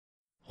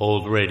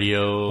Old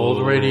radio.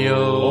 Old radio.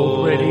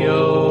 Old radio.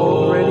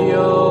 Old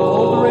radio.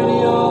 Old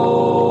radio.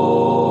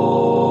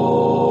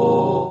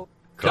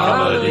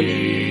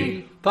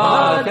 Comedy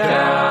Podcast.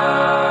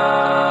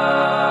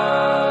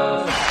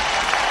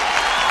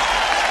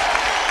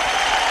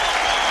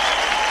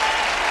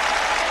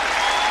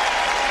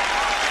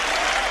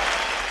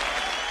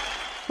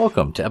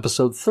 Welcome to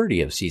episode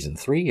 30 of season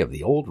 3 of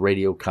the Old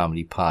Radio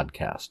Comedy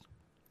Podcast.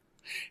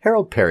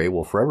 Harold Perry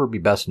will forever be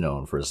best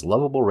known for his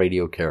lovable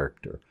radio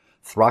character,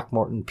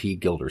 Throckmorton P.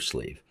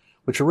 Gildersleeve,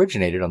 which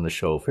originated on the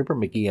show Fibber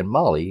McGee and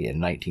Molly in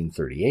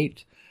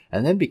 1938,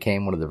 and then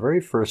became one of the very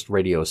first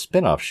radio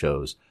spin-off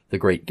shows, The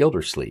Great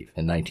Gildersleeve,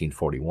 in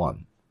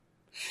 1941.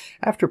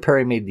 After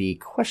Perry made the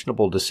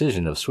questionable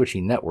decision of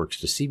switching networks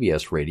to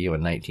CBS Radio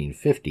in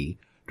 1950,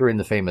 during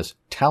the famous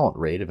talent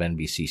raid of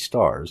NBC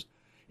stars,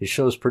 his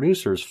show's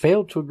producers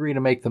failed to agree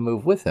to make the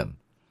move with him,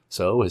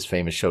 so his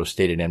famous show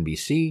stayed at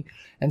NBC,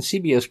 and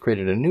CBS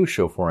created a new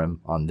show for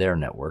him on their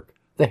network,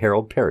 The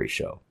Harold Perry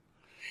Show.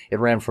 It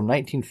ran from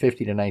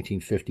 1950 to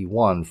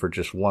 1951 for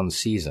just one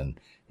season,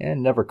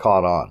 and never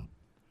caught on.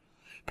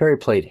 Perry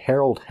played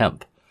Harold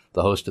Hemp,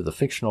 the host of the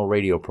fictional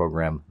radio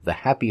program The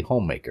Happy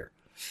Homemaker.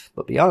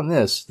 But beyond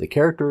this, the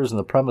characters and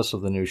the premise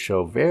of the new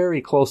show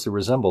very closely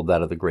resembled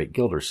that of The Great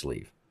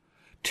Gildersleeve.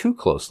 Too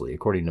closely,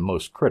 according to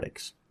most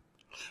critics.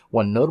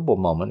 One notable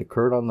moment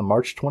occurred on the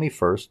March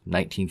 21st,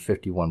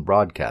 1951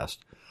 broadcast,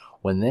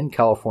 when then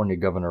California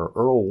Governor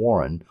Earl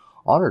Warren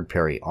honored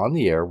Perry on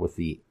the air with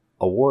the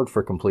award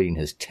for completing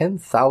his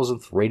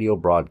 10,000th radio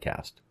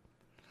broadcast.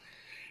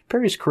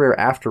 Perry's career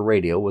after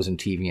radio was in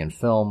TV and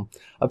film,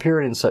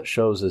 appearing in such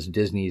shows as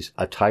Disney's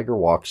A Tiger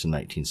Walks in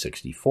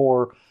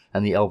 1964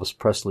 and the Elvis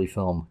Presley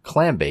film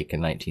Clambake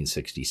in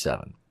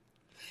 1967.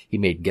 He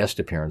made guest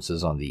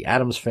appearances on The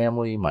Addams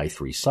Family, My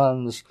Three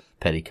Sons,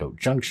 Petticoat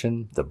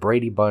Junction, The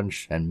Brady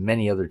Bunch, and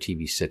many other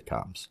TV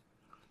sitcoms.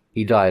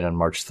 He died on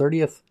March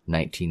 30th,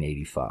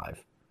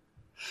 1985.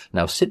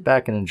 Now sit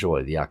back and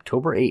enjoy the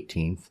October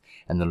 18th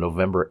and the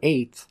November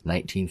 8th,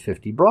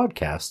 1950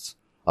 broadcasts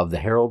of The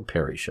Harold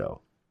Perry Show.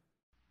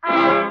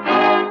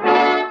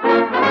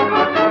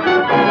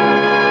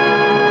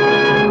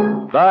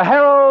 The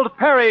Harold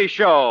Perry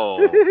Show.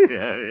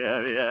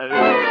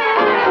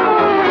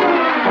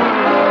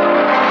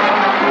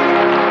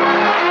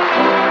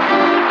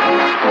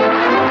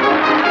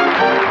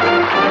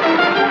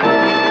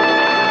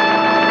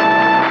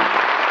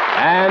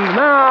 And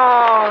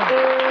now,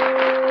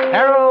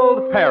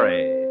 Harold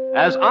Perry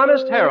as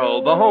Honest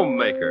Harold the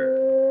Homemaker.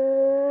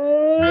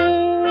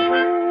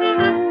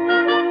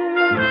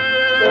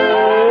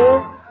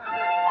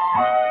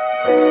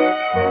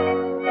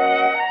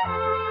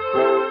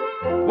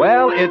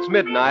 Well, it's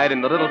midnight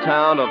in the little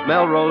town of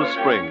Melrose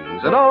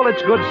Springs, and all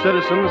its good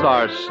citizens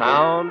are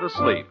sound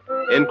asleep,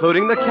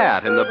 including the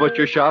cat in the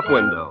butcher shop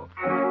window.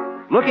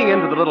 Looking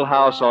into the little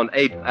house on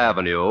 8th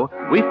Avenue,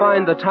 we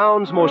find the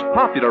town's most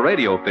popular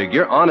radio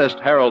figure, Honest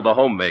Harold the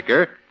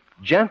Homemaker,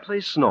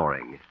 gently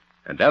snoring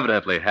and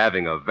evidently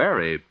having a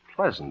very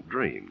pleasant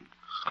dream.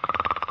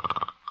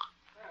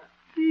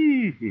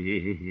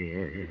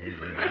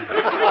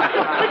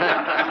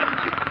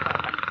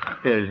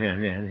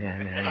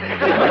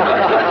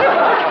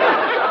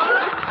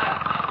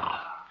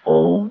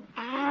 Oh.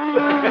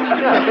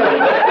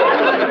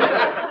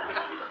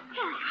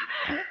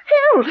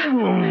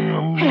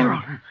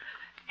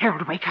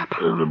 Harold, wake up.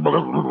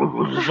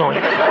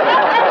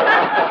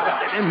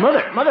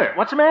 Mother,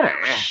 what's the matter?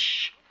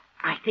 Shh.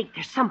 I think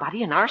there's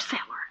somebody in our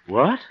cellar.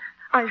 What?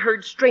 I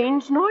heard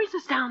strange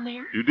noises down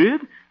there. You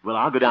did? Well,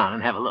 I'll go down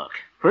and have a look.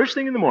 First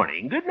thing in the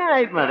morning. Good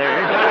night, Mother.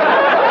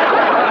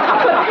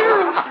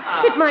 Harold,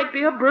 it might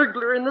be a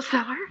burglar in the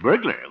cellar.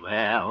 Burglar?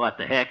 Well, what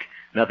the heck?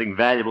 Nothing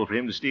valuable for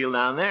him to steal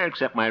down there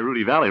except my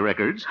Rudy Valley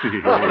records.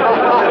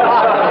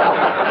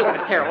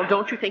 Harold,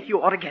 don't you think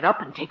you ought to get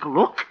up and take a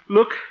look?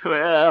 Look?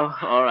 Well,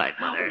 all right,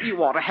 Mother.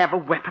 You ought to have a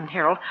weapon,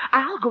 Harold.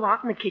 I'll go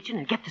out in the kitchen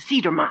and get the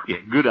cedar mop. Yeah,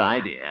 good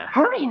idea.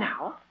 Hurry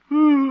now.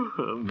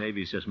 Well,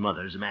 maybe it's just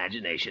Mother's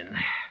imagination.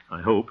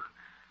 I hope.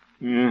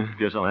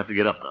 Guess I'll have to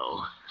get up,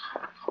 though.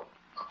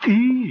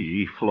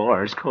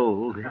 Floor's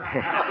cold. Now,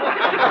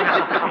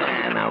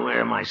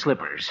 where are my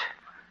slippers?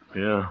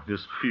 Yeah,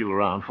 just feel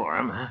around for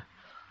them.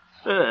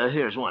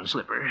 Here's one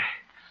slipper.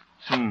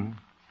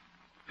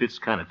 Fits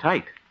kind of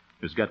tight.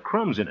 It's got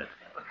crumbs in it.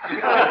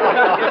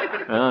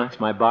 It's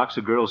my box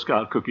of Girl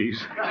Scout cookies.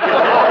 Here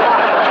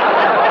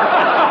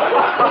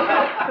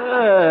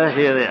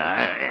they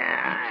are.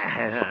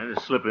 I'll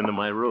just slip into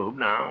my robe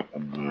now.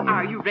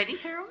 Are you ready,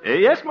 Harold?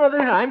 Yes, Mother,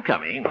 I'm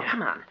coming.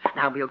 Come on.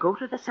 Now we'll go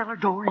to the cellar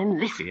door and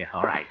listen. Yeah,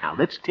 all right. Now,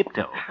 let's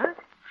tiptoe.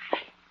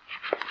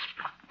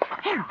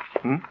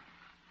 Harold.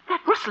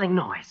 That rustling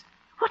noise.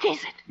 What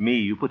is it? Me,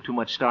 you put too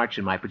much starch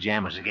in my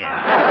pajamas again.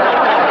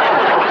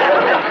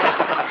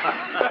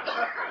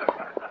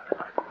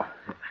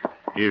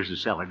 Here's the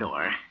cellar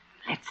door.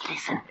 Let's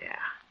listen. Yeah.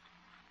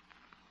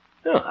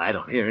 Oh, I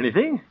don't hear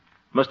anything.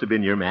 Must have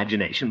been your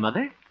imagination,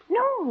 Mother.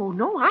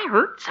 No, I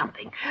heard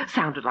something.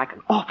 Sounded like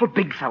an awful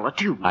big fella,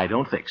 too. I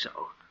don't think so.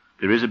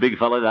 There is a big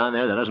fella down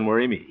there that doesn't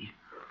worry me.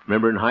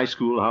 Remember in high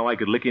school how I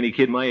could lick any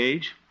kid my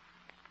age?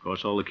 Of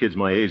course, all the kids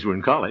my age were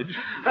in college.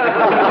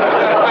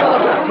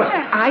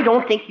 I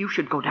don't think you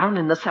should go down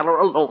in the cellar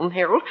alone,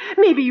 Harold.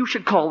 Maybe you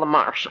should call the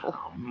marshal.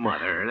 Oh,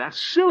 Mother,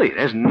 that's silly.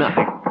 There's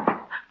nothing.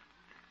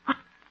 What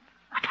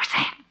was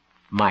that?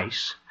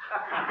 Mice.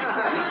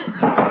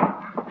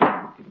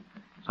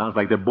 Sounds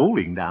like they're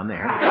bowling down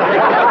there.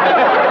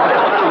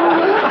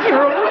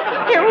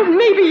 Harold,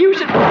 maybe you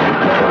should...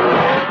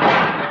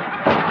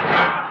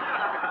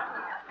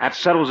 That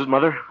settles it,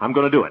 Mother. I'm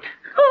going to do it.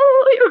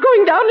 Oh, you're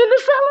going down in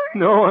the cellar?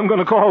 No, I'm going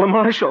to call the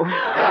marshal.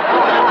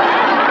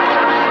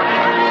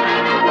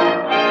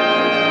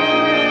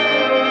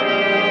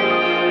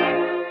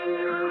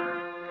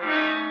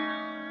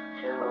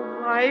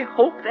 I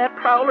hope that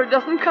prowler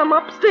doesn't come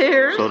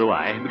upstairs. So do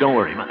I. But don't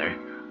worry, Mother.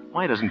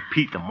 Why doesn't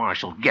Pete the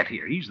marshal get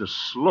here? He's the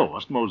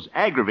slowest, most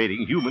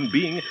aggravating human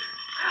being.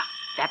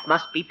 That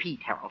must be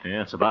Pete, Harold.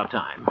 Yeah, it's about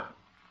time.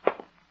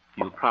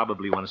 You'll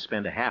probably want to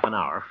spend a half an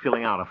hour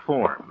filling out a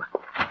form.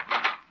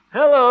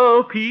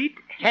 Hello, Pete.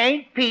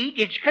 Ain't Pete,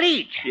 it's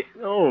Cleet. Yeah,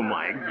 oh,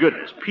 my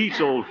goodness. Pete's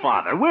old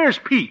father. Where's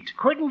Pete?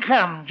 Couldn't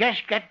come,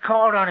 just got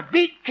called on a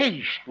big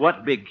case.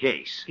 What big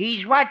case?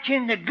 He's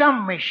watching the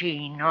gum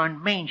machine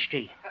on Main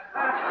Street.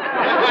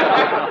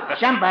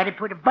 Somebody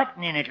put a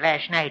button in it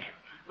last night.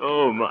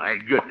 Oh, my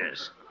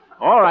goodness.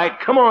 All right,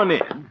 come on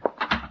in.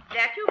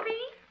 That you, Pete?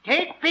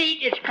 Ain't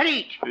Pete, it's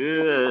Cleet.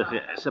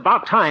 It's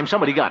about time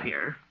somebody got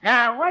here.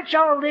 Now, what's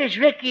all this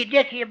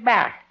ricky-dicky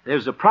about?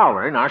 There's a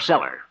prowler in our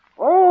cellar.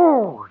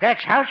 Oh,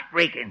 that's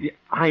housebreaking. Yeah,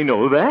 I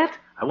know that.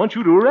 I want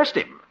you to arrest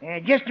him.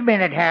 Just a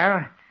minute,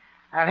 Harold.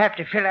 I'll have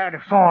to fill out a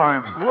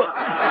form.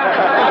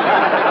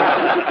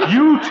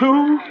 You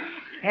too?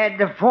 Had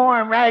the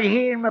form right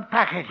here in my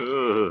pocket.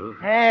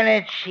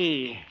 Let's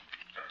see.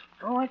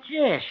 Oh, what's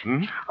this?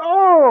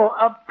 Oh,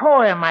 a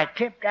poem I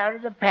clipped out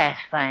of the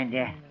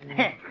Pathfinder.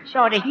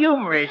 Sort of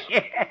humorous.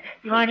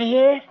 You want to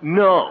hear it?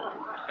 No. All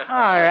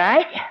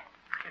right.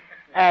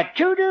 A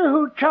tutor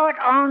who taught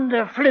on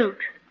the flute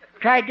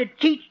tried to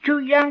teach two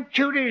young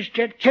tutors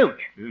to toot.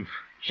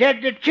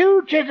 Said the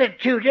two to the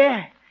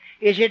tutor,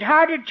 is it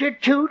harder to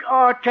toot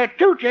or to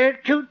tutor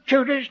two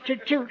tutors to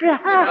tutor?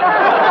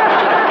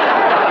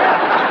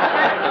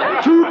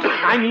 Toot?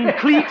 I mean,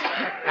 Cleet.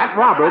 That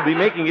robber will be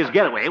making his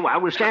getaway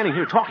while we're standing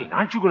here talking.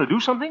 Aren't you going to do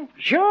something?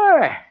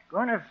 Sure.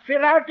 Gonna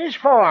fill out this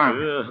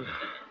form.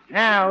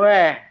 Now,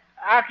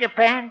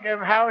 occupant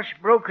of house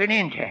broken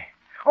into.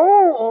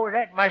 Oh,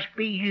 that must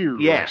be you.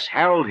 Yes,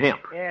 Harold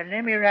Hemp.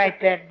 Let me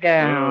write that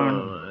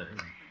down.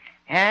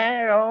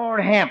 Harold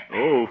Hemp.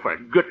 Oh, for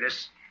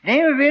goodness.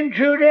 Name of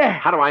intruder?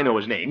 How do I know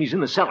his name? He's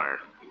in the cellar.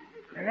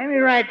 Let me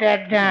write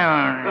that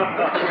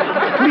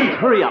down. Please,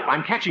 hurry up.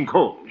 I'm catching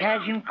cold.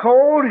 Catching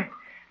cold?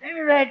 Let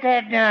me write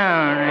that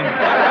down.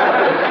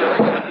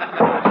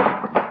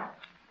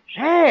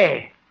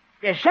 Say,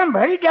 there's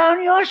somebody down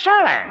in your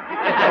cellar.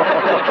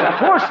 Of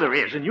course there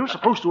is, and you're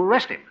supposed to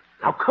arrest him.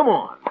 Now, come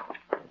on.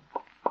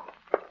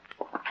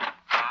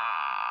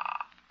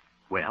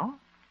 Well,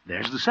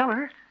 there's the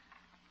cellar.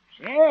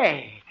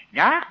 Say, it's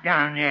dark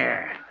down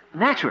there.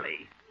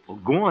 Naturally. Well,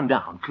 go on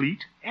down,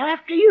 Cleet.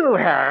 After you,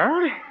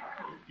 Harold.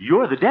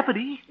 You're the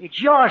deputy.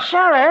 It's your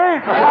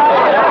cellar.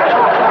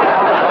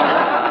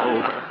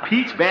 Oh,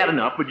 Pete's bad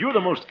enough, but you're the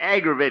most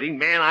aggravating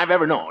man I've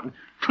ever known.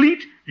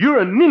 Cleet, you're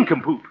a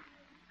nincompoop.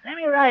 Let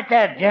me write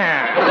that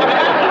down.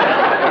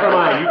 Never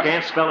mind, you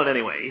can't spell it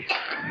anyway.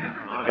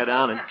 I'll go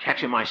down and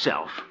catch him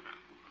myself.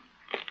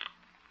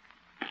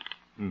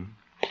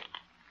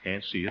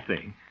 Can't see a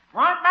thing.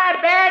 Want my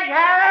badge,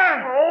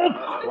 Harold?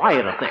 Oh,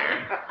 quiet up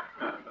there.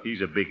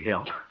 He's a big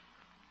help.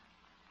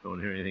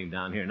 Don't hear anything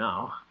down here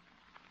now.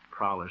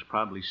 Prowler's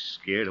probably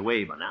scared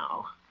away by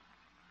now.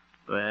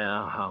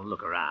 Well, I'll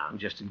look around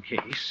just in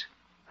case.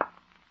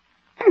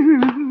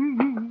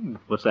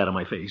 What's that on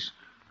my face?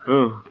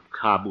 Oh,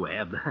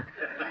 cobweb. Let's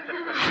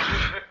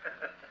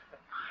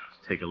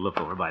take a look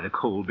over by the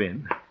coal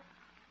bin.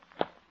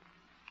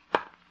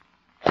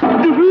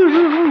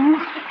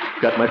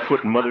 Got my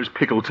foot in Mother's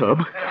pickle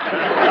tub.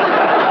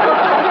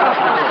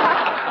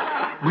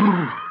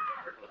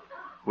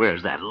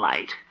 Where's that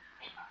light?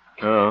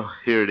 Oh,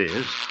 here it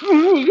is.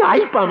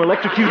 Yipe, I'm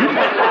electrocuted.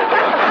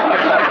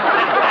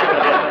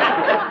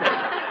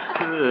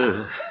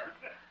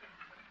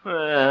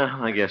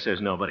 Well, I guess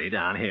there's nobody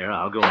down here.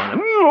 I'll go on.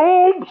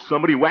 Oh,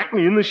 somebody whacked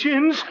me in the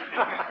shins.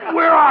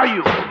 Where are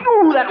you?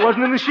 Oh, that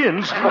wasn't in the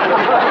shins.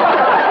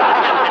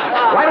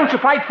 Why don't you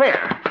fight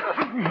fair?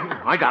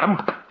 I got him.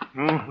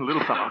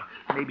 Little fellow.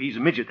 Maybe he's a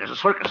midget. There's a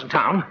circus in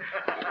town.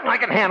 I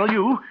can handle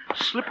you.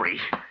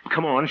 Slippery.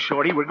 Come on,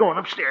 Shorty. We're going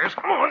upstairs.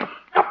 Come on.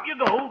 Up you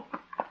go.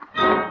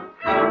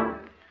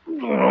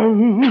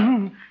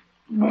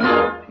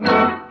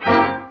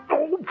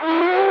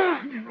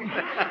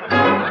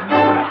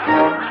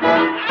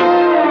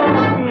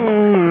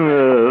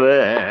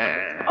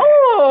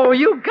 Oh,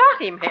 you got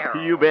got him,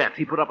 Harold. You bet.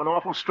 He put up an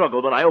awful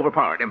struggle, but I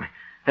overpowered him.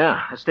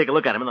 Yeah, let's take a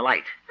look at him in the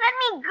light. Let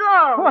me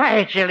go. Why,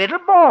 it's a little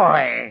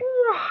boy.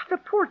 Oh, the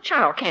poor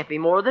child can't be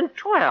more than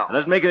 12. It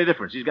doesn't make any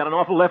difference. He's got an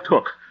awful left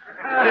hook.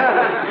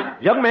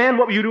 Young man,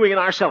 what were you doing in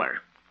our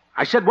cellar?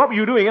 I said, what were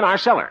you doing in our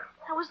cellar?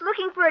 I was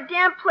looking for a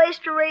damp place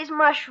to raise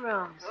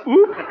mushrooms.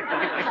 Oop.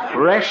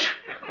 Fresh.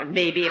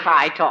 Maybe if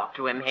I talk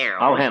to him,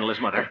 Harold. I'll handle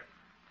this, Mother.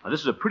 Now, this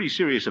is a pretty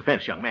serious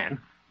offense, young man.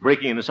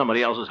 Breaking into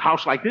somebody else's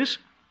house like this.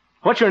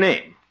 What's your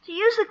name? To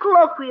use the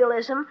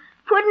colloquialism,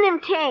 putting him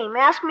tame.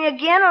 Ask me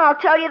again and I'll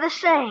tell you the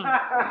same.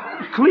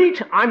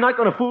 Cleet, I'm not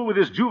going to fool with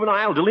this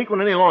juvenile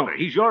delinquent any longer.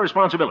 He's your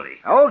responsibility.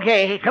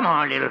 Okay, come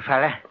on, little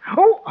fella.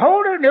 Oh,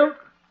 hold it, Duke.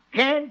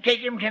 Can't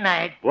take him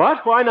tonight.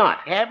 What? Why not?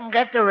 Haven't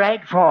got the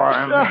right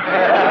form.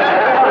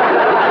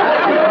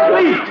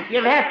 Cleet!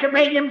 You'll have to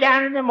bring him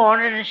down in the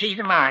morning and see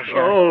the marshal.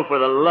 Oh, for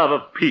the love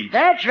of Pete.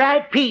 That's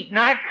right, Pete,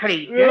 not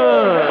Cleet.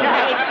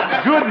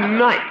 Good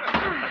night.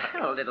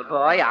 Oh, little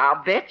boy,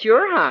 I'll bet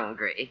you're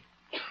hungry.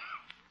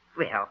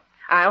 Well,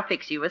 I'll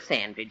fix you a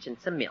sandwich and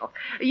some milk.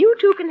 You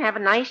two can have a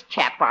nice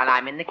chat while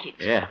I'm in the kitchen.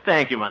 Yeah,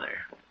 thank you, Mother.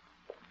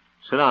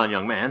 Sit down,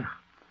 young man.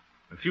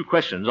 A few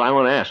questions I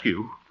want to ask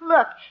you.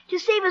 Look, to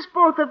save us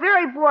both a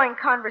very boring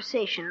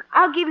conversation,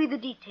 I'll give you the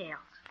details.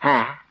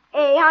 Huh?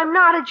 A, I'm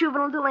not a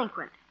juvenile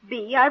delinquent.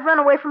 B, I've run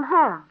away from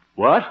home.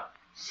 What?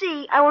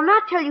 C, I will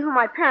not tell you who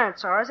my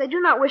parents are, as I do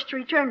not wish to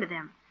return to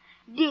them.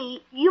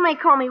 D, you may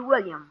call me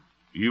William.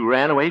 You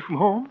ran away from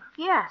home?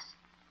 Yes,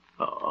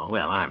 Oh,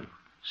 well, I'm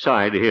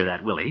sorry to hear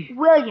that, Willie.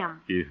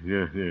 William. Yes.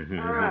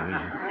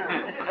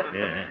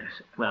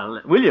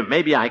 Well, William,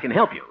 maybe I can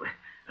help you.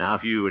 Now,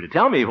 if you were to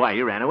tell me why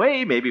you ran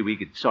away, maybe we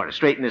could sort of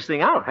straighten this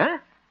thing out, huh?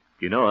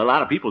 You know, a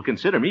lot of people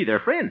consider me their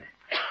friend.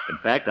 In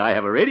fact, I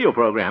have a radio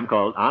program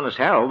called Honest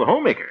Harold the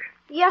Homemaker.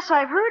 Yes,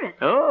 I've heard it.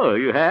 Oh,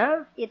 you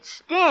have? It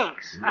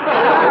stinks. Now,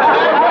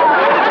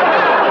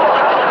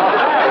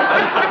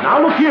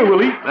 look here,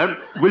 Willie.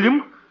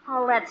 William?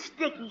 All that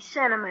sticky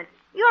sentiment.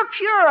 You're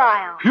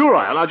puerile.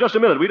 Puerile. Now, just a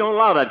minute. We don't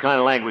allow that kind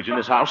of language in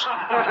this house.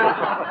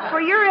 For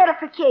your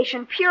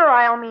edification,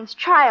 puerile means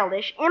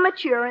childish,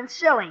 immature, and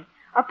silly.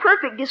 A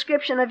perfect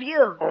description of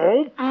you.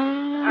 Oh?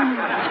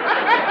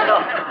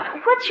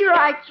 What's your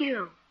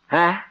IQ?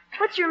 Huh?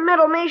 What's your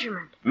mental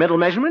measurement? Mental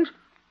measurement?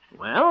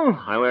 Well,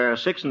 I wear a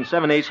 6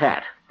 7/8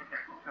 hat.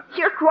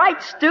 You're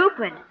quite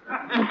stupid.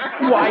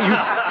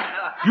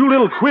 Why, you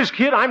little quiz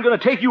kid, I'm going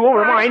to take you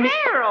over mine.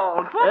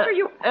 Harold, what are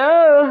you...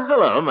 Oh,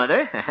 hello,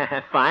 Mother.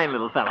 Fine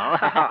little fellow.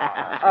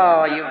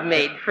 Oh, you've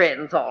made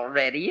friends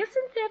already.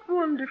 Isn't that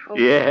wonderful?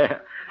 Yeah,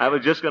 I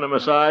was just going to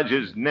massage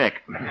his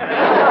neck. Come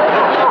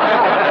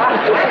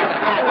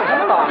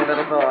along,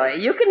 little boy.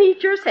 You can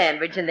eat your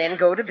sandwich and then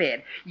go to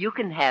bed. You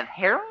can have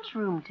Harold's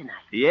room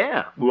tonight.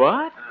 Yeah,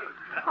 what?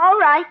 All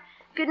right.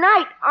 Good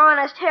night,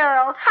 honest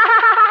Harold.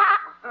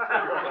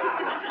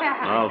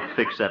 I'll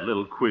fix that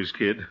little quiz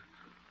kid.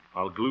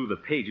 I'll glue the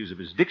pages of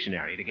his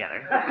dictionary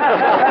together.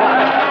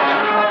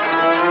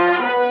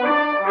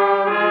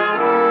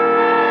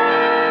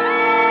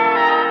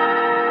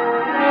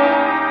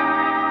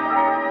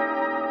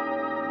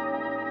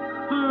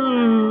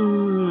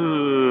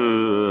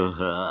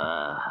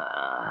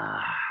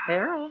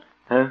 Harold,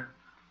 Huh?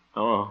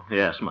 Oh,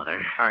 yes,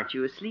 Mother. aren't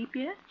you asleep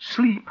yet?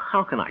 Sleep?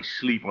 How can I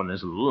sleep on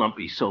this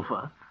lumpy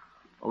sofa?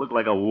 I look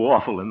like a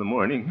waffle in the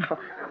morning.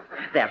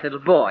 That little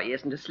boy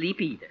isn't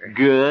asleep either.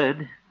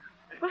 Good.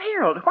 Well,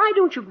 Harold, why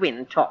don't you go in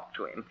and talk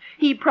to him?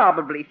 He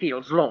probably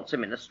feels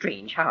lonesome in a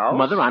strange house.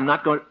 Mother, I'm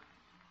not going...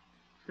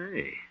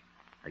 Say,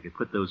 I could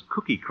put those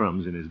cookie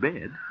crumbs in his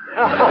bed.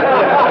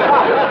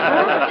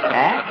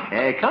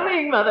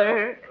 Coming,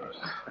 Mother.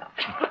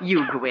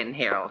 You go in,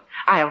 Harold.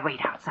 I'll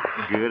wait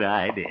outside. Good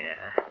idea.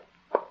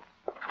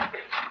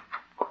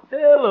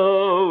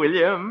 Hello,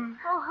 William.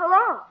 Oh,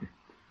 hello.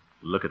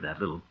 Look at that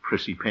little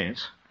prissy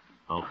pants.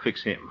 I'll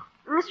fix him.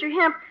 Mr.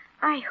 Hemp,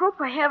 I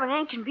hope I haven't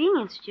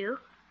inconvenienced you.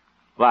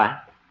 What?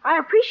 I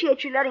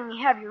appreciate you letting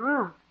me have your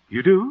room.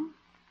 You do?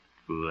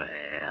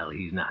 Well,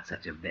 he's not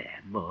such a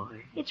bad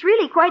boy. It's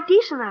really quite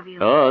decent of you.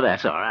 Oh,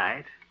 that's all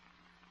right.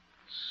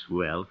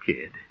 Swell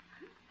kid.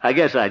 I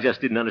guess I just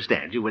didn't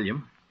understand you,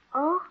 William.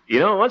 Oh? You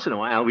know, once in a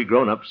while, we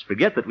grown-ups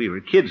forget that we were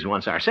kids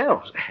once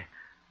ourselves.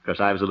 Because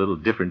I was a little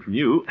different from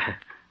you.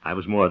 I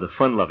was more the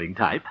fun-loving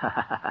type.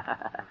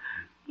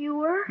 You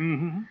were?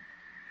 Mm-hmm.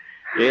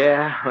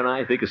 Yeah, when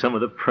I think of some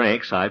of the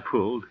pranks I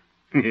pulled.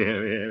 Like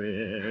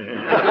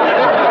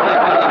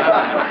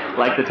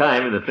the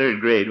time in the 3rd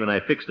grade when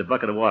I fixed a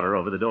bucket of water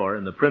over the door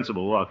and the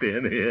principal walked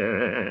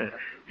in.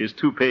 His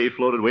toupee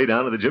floated way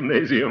down to the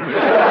gymnasium.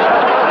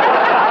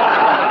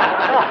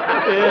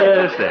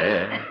 Yes,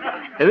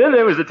 and then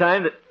there was the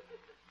time that...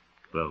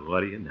 Well,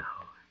 what do you know?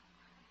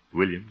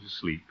 William's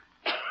asleep.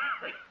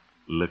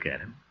 Look at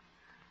him.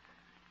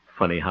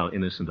 Funny how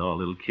innocent all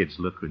little kids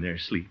look when they're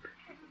asleep.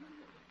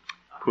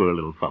 Poor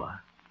little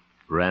fella.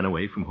 Ran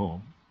away from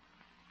home,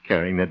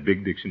 carrying that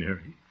big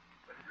dictionary.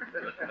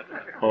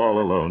 All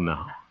alone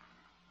now.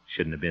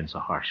 Shouldn't have been so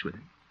harsh with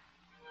him.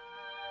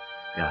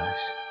 Gosh,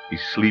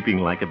 he's sleeping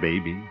like a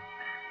baby.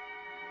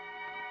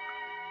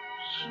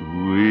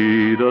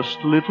 sweetest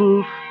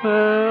little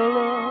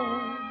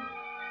fella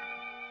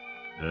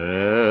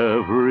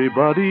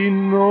everybody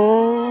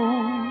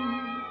knows.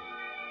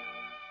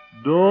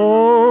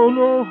 Don't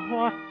know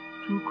what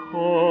to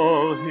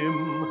call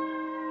him,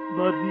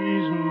 but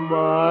he's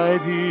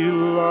mighty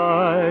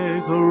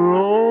like a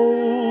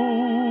rose.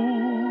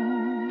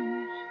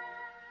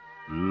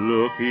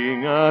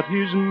 Looking at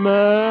his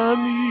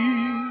mammy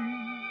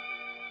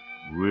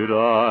with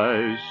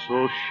eyes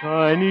so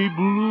shiny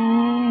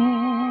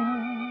blue,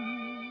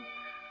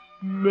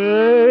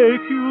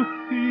 make you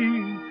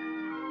think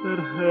that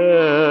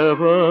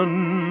heaven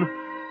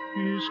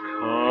is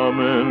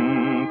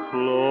coming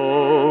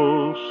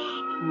close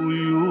to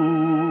you.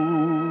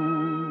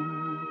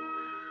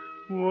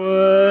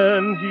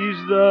 When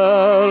he's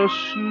there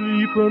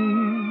sleeping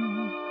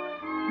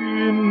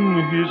in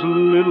his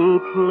little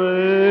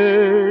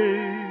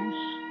place,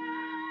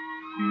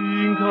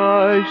 think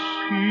I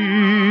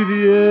see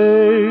the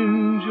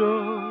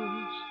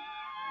angels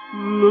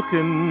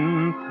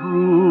looking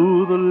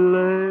through the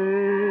lace.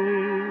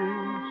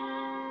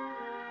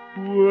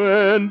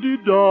 When the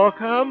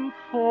dark am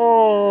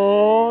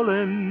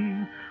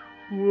falling,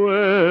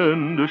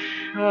 when the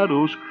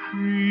shadows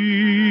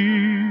creep,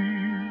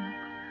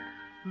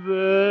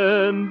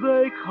 then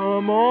they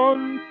come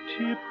on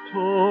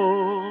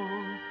tiptoe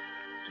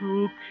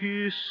to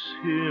kiss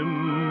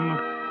him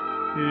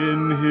in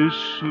his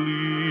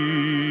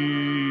sleep.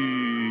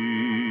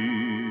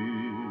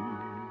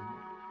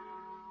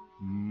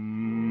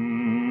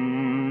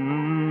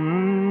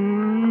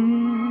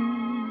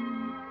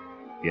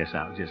 Guess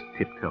I'll just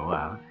tiptoe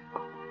out.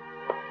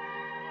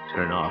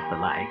 Turn off the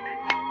light.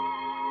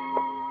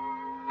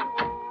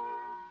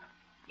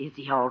 Is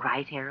he all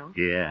right, Harold?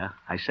 Yeah,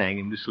 I sang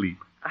him to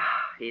sleep.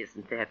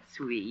 Isn't that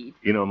sweet?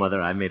 You know,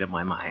 Mother, I made up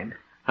my mind.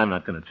 I'm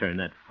not going to turn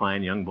that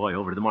fine young boy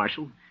over to the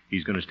marshal.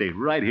 He's going to stay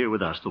right here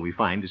with us till we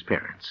find his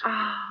parents.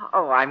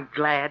 Oh, I'm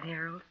glad,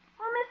 Harold.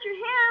 Oh, Mr.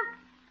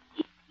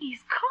 Hemp. He's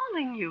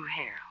calling you,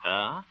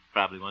 Harold.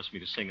 Probably wants me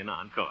to sing an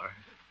encore.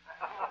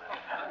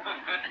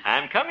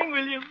 I'm coming,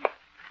 William.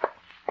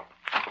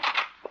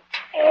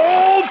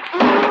 Oh!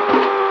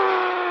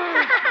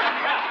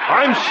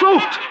 I'm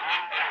soaked!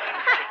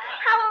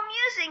 How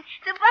amusing.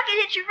 The bucket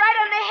hit you right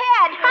on the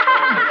head.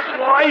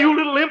 Why, you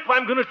little imp,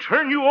 I'm going to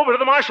turn you over to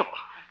the marshal.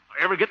 If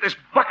I ever get this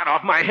bucket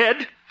off my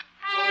head.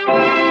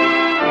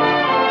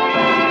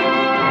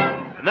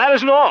 And that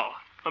isn't all.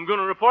 I'm going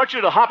to report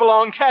you to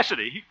Hopalong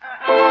Cassidy.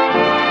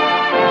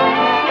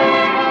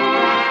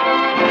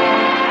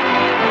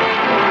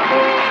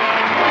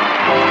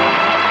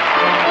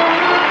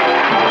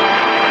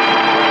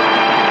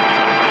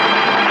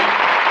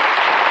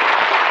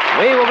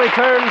 We will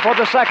return for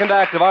the second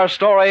act of our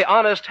story,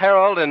 Honest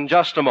Harold, in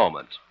just a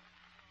moment.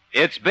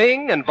 It's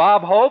Bing and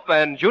Bob Hope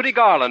and Judy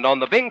Garland on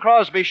the Bing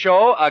Crosby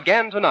Show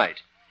again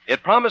tonight.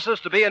 It promises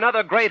to be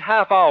another great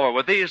half hour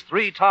with these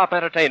three top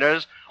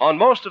entertainers on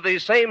most of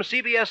these same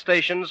CBS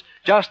stations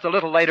just a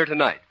little later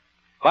tonight.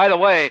 By the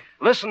way,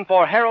 listen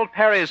for Harold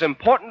Perry's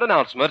important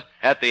announcement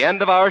at the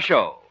end of our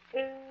show.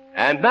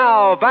 And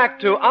now, back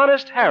to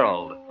Honest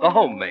Harold, the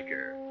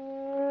homemaker.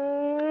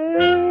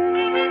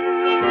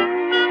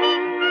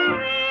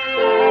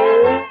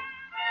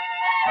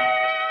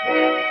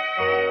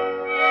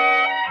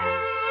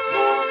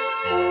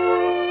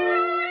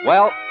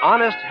 Well,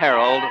 Honest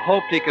Harold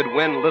hoped he could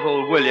win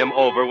little William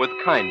over with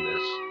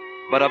kindness,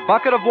 but a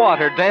bucket of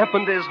water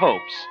dampened his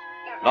hopes,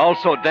 and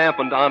also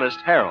dampened Honest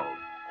Harold.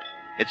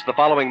 It's the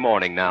following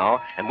morning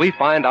now, and we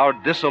find our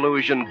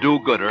disillusioned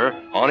do-gooder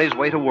on his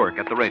way to work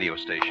at the radio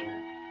station.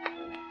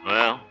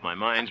 Well, my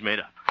mind's made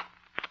up.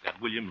 Got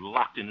William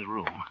locked in his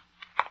room.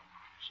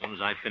 As soon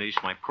as I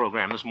finish my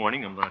program this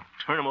morning, I'm going to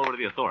turn him over to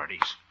the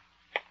authorities.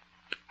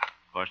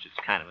 Of course, it's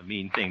kind of a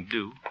mean thing to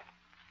do.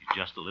 He's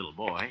just a little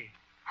boy.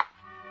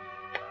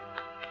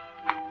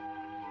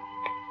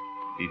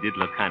 He did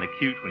look kind of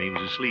cute when he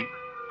was asleep.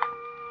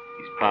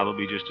 He's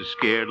probably just a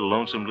scared,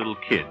 lonesome little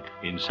kid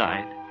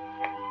inside.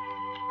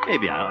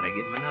 Maybe I ought to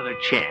give him another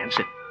chance.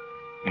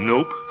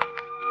 Nope.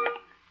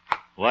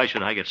 Why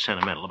should I get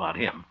sentimental about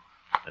him?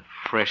 That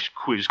fresh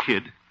quiz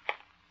kid.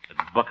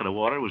 That bucket of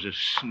water was a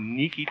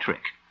sneaky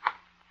trick.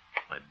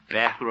 My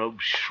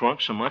bathrobe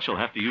shrunk so much I'll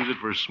have to use it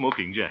for a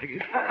smoking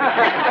jacket.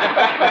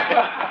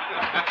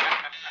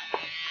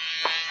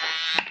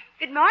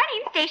 Good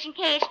morning, Station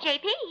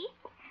KHJP.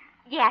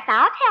 Yes,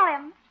 I'll tell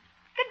him.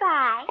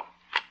 Goodbye.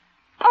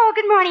 Oh,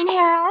 good morning,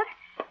 Harold.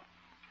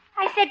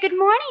 I said good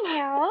morning,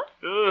 Harold.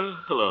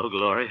 Hello,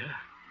 Gloria.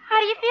 How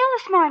do you feel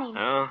this morning?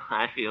 Oh,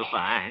 I feel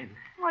fine.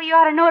 Well, you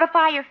ought to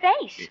notify your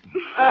face.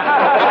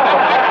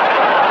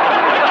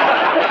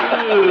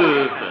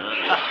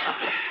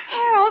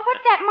 Harold,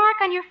 what's that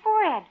mark on your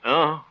forehead?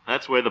 Oh,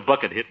 that's where the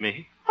bucket hit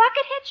me.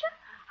 Bucket hit you?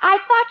 I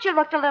thought you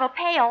looked a little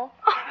pale.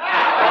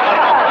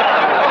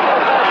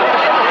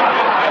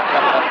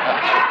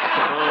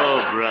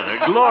 Oh, brother.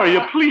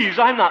 Gloria, please,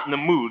 I'm not in the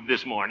mood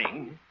this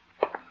morning.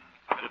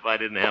 But if I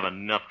didn't have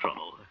enough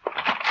trouble. Is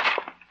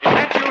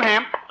that you,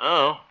 Hemp?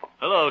 Oh,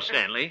 hello,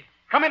 Stanley.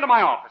 Come into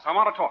my office. I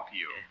want to talk to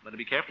you. Better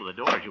be careful of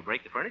the doors. You'll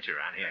break the furniture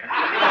around here.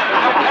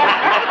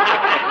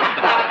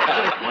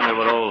 Wonder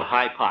what old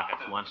High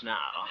Pockets wants now.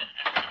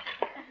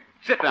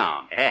 Sit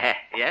down.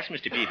 Yes,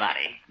 Mr.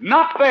 Peabody.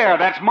 Not there.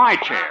 That's my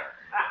chair.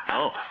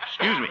 Oh,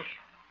 excuse me.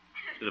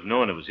 Should have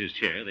known it was his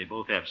chair. They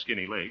both have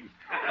skinny legs.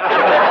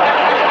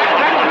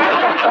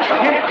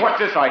 What's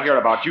this I hear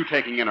about you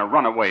taking in a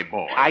runaway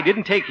boy? I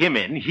didn't take him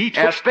in. He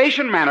took... As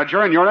station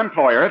manager and your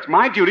employer, it's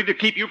my duty to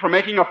keep you from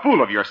making a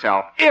fool of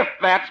yourself, if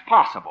that's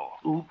possible.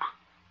 Oop.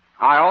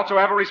 I also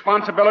have a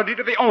responsibility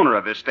to the owner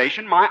of this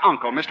station, my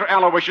uncle, Mr.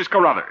 Aloysius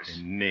Carruthers.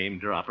 Name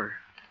dropper.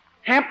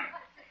 Hemp,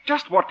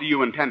 just what do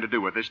you intend to do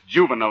with this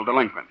juvenile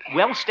delinquent?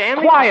 Well,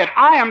 Stanley... Quiet!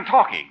 I am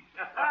talking.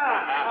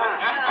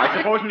 I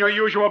suppose in your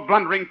usual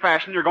blundering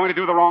fashion you're going to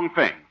do the wrong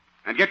thing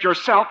and get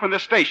yourself and the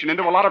station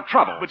into a lot of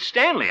trouble. But,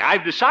 Stanley,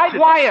 I've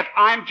decided... Quiet!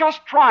 I'm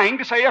just trying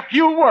to say a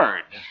few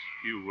words. A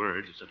few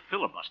words? It's a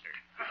filibuster.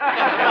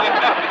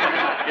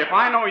 If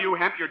I know you,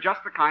 Hemp, you're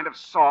just the kind of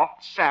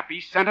soft, sappy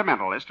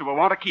sentimentalist who will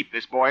want to keep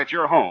this boy at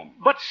your home.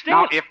 But,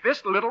 Stanley... Now, if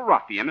this little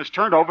ruffian is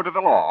turned over to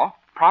the law,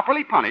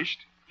 properly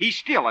punished, he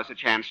still has a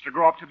chance to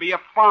grow up to be a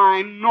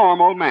fine,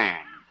 normal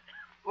man.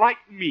 Like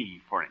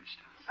me, for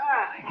instance.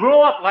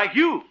 Grow up like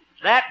you.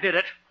 That did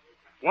it.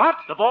 What?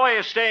 The boy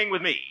is staying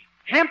with me.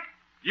 Hemp,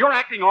 you're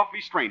acting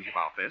awfully strange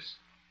about this.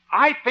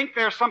 I think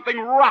there's something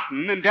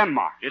rotten in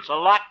Denmark. It's a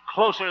lot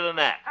closer than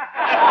that.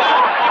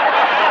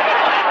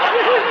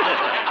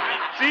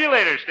 See you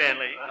later,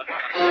 Stanley.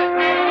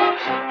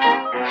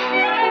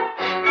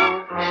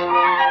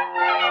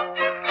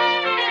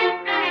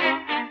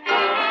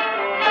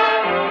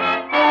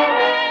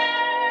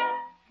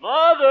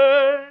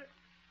 Mother!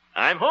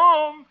 I'm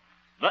home.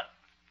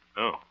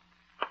 Oh.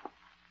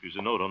 Here's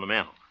a note on the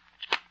mantel.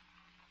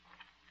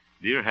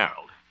 Dear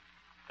Harold,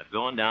 I've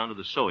gone down to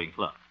the sewing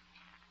club.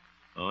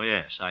 Oh,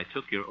 yes, I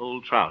took your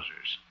old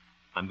trousers.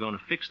 I'm going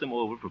to fix them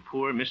over for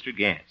poor Mr.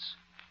 Gantz.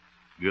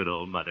 Good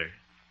old mother.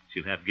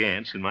 She'll have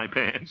Gantz in my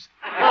pants.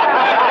 Oh,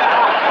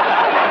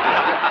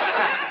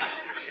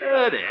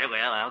 there.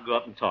 Well, I'll go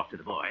up and talk to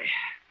the boy.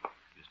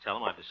 Just tell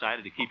him I've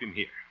decided to keep him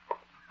here.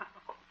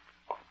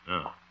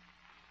 Oh.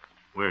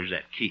 Where's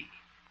that key?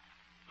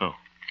 Oh.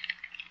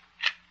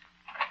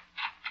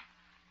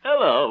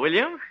 Hello,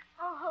 William.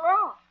 Oh,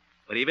 hello.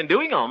 What have you been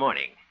doing all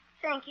morning?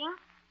 Thinking.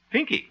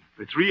 Thinking?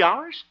 For 3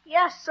 hours?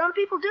 Yes, some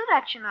people do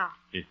that, you know.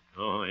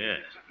 Oh,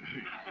 yes.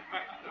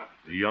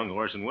 The young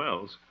Orson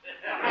Welles.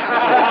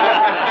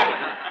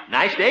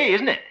 Nice day,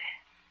 isn't it?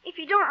 If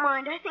you don't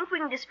mind, I think we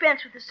can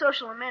dispense with the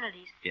social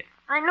amenities. Yeah.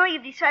 I know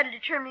you've decided to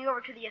turn me over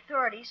to the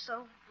authorities,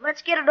 so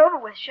let's get it over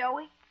with, shall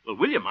we? Well,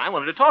 William, I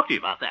wanted to talk to you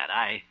about that.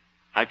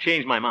 I've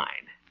changed my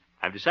mind.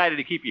 I've decided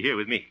to keep you here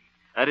with me.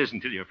 That is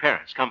until your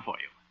parents come for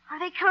you. Are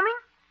they coming?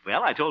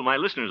 Well, I told my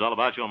listeners all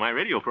about you on my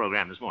radio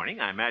program this morning.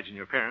 I imagine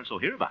your parents will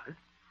hear about it.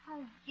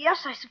 Oh,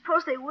 yes, I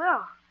suppose they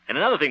will. And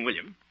another thing,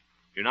 William,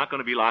 you're not going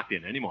to be locked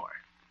in anymore.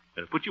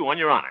 They'll put you on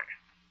your honor.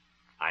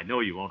 I know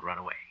you won't run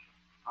away.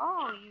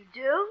 Oh, you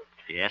do?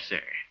 Yes,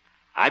 sir.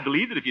 I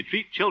believe that if you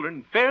treat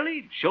children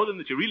fairly, show them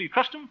that you really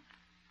trust them,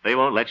 they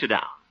won't let you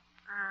down.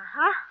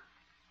 Uh-huh.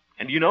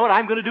 And do you know what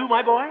I'm going to do,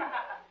 my boy?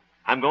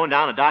 I'm going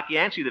down to Doc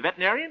Yancey, the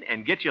veterinarian,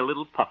 and get you a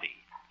little puppy.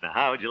 Now,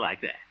 how would you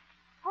like that?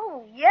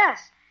 Oh,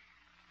 yes.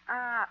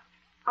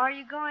 Are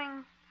you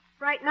going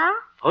right now?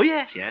 Oh,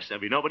 yes.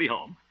 There'll be nobody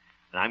home.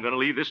 And I'm going to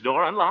leave this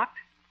door unlocked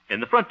and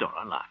the front door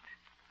unlocked.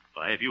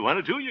 Why, if you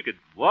wanted to, you could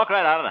walk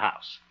right out of the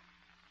house.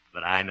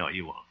 But I know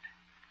you won't.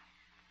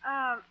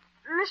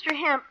 Mr.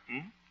 Hemp,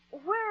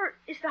 where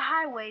is the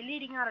highway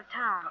leading out of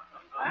town?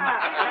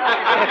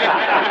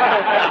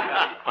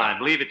 I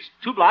believe it's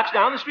 2 blocks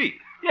down the street.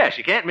 Yes,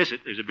 you can't miss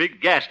it. There's a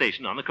big gas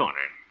station on the corner.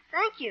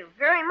 Thank you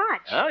very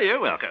much. Oh, you're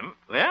welcome.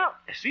 Well,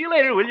 see you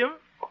later, William.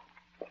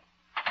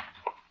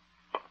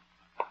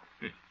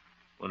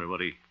 Wonder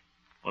what he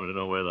wanted to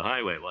know where the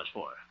highway was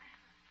for.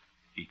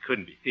 He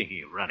couldn't be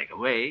thinking of running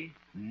away.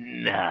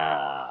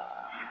 No.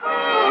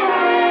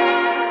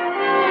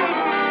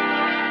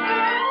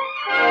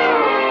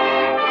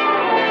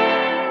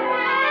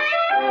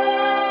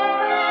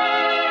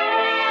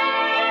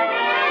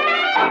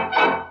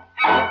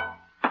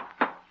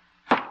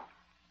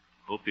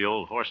 Hope the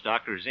old horse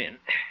doctor's in.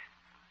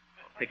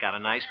 I'll pick out a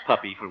nice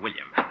puppy for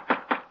William.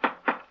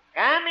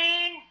 Come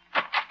in.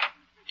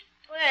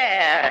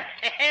 Well,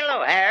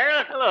 hello,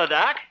 Harold. Hello,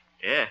 Doc.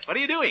 Yeah, what are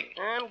you doing?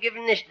 I'm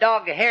giving this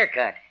dog a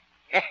haircut.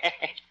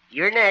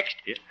 You're next.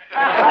 Yeah.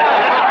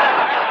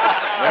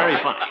 Very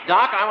funny.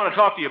 Doc, I want to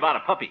talk to you about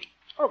a puppy.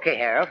 Okay,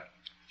 Harold.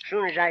 As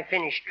soon as I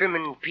finish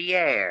trimming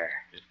Pierre.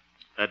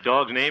 That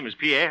dog's name is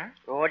Pierre?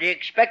 What do you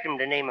expect him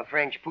to name a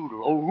French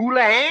poodle? Oh,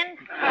 Houlihan?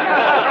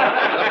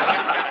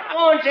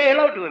 Go and say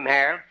hello to him,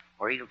 Harold,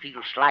 or he'll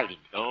feel slighted.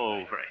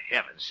 Oh, for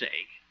heaven's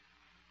sake.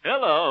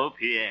 Hello,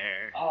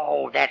 Pierre.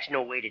 Oh, that's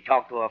no way to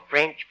talk to a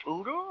French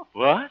poodle.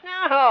 What?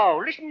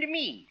 No, listen to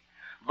me.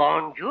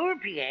 Bonjour,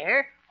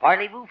 Pierre.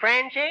 Parlez-vous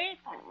français?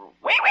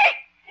 Oui, oui.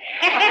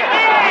 Did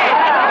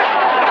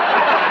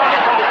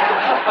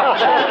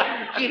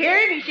you hear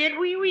it? He said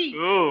oui, oui.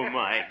 Oh,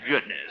 my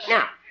goodness.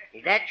 Now,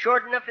 Is that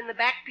short enough in the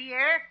back,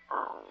 Pierre?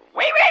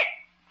 Wait.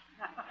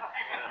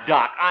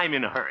 Doc, I'm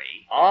in a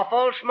hurry.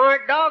 Awful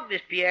smart dog,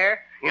 this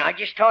Pierre. I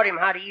just taught him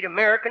how to eat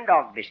American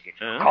dog biscuits.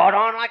 Huh? Caught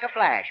on like a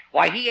flash.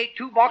 Why, he ate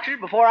 2 boxes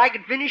before I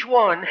could finish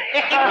one.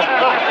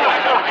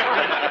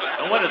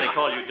 No wonder they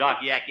call you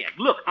Doc Yak Yak.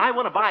 Look, I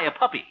want to buy a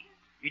puppy.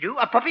 You do?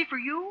 A puppy for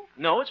you?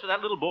 No, it's for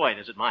that little boy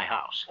that's at my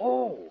house.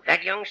 Oh,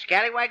 that young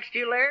scallywag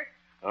still there?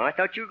 Oh, I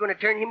thought you were going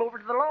to turn him over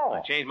to the law.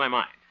 I changed my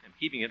mind. I'm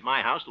keeping it at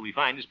my house till we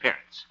find his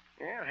parents.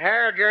 Well,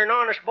 Harold, you're an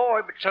honest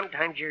boy, but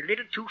sometimes you're a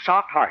little too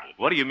soft-hearted.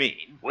 What do you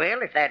mean?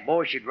 Well, if that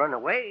boy should run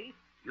away,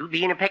 you'll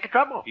be in a peck of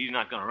trouble. He's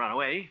not going to run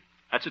away.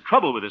 That's the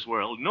trouble with this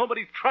world.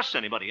 Nobody trusts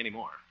anybody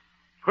anymore.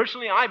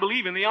 Personally, I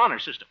believe in the honor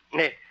system.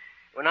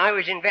 When I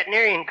was in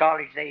veterinarian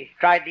college, they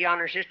tried the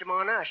honor system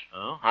on us.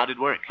 Oh, how'd it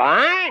work?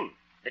 Fine.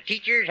 The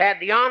teachers had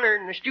the honor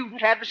and the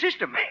students had the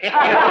system. So,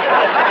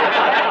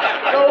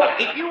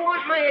 if you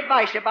want my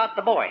advice about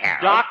the boy,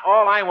 Harold... Doc,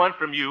 all I want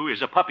from you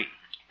is a puppy.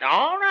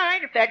 All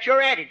right, if that's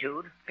your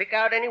attitude. Pick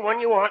out any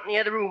one you want in the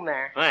other room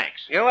there.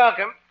 Thanks. You're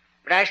welcome.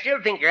 But I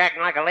still think you're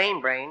acting like a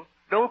lame brain.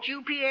 Don't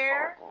you,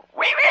 Pierre?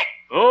 Wait.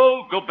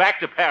 Oh, go back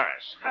to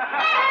Paris.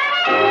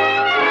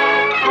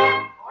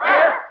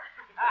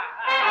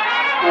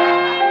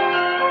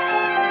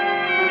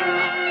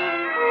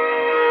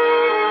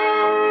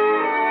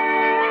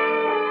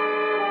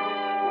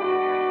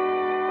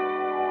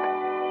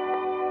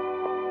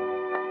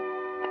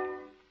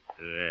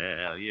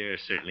 Well, you're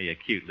certainly a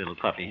cute little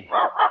puppy.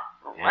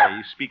 Yeah,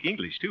 you speak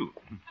English, too.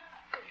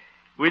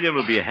 William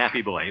will be a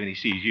happy boy when he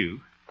sees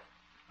you.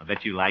 I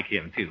bet you like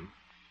him, too.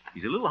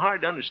 He's a little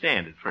hard to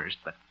understand at first,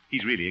 but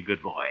he's really a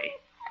good boy.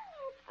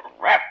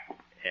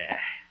 Yeah.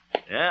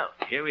 Well,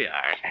 here we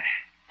are.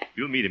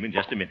 You'll meet him in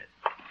just a minute.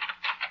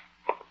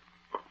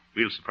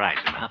 We'll surprise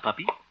him, huh,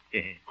 puppy?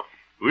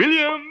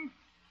 William!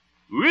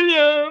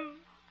 William!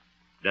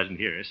 Doesn't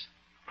hear us.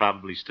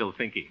 Probably still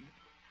thinking.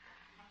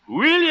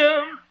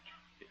 William!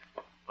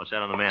 What's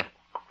that on the mantel?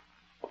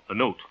 A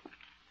note.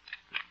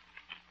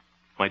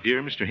 My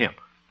dear Mr. Hemp,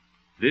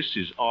 this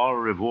is au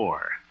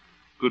revoir.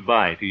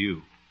 Goodbye to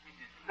you.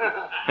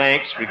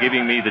 Thanks for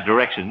giving me the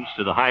directions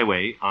to the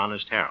highway,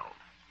 Honest Harold.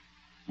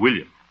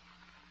 William.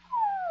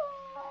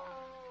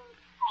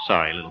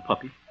 Sorry, little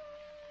puppy.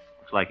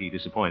 Looks like he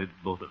disappointed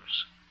both of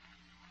us.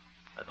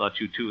 I thought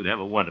you two would have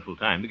a wonderful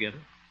time together.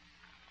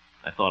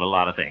 I thought a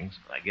lot of things,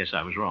 but I guess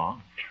I was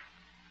wrong.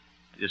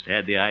 I just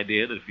had the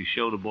idea that if you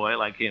showed a boy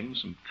like him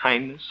some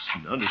kindness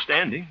and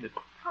understanding, that...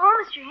 Hello,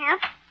 Mr.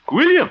 Hemp.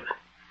 William!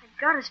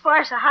 I got as far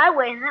as the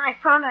highway, and then I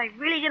found I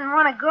really didn't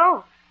want to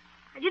go.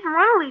 I didn't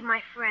want to leave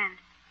my friend.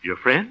 Your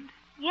friend?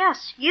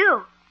 Yes,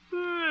 you.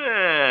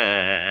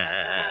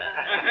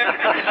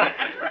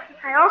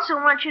 I also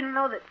want you to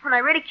know that when I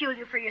ridiculed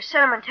you for your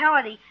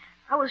sentimentality,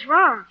 I was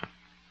wrong.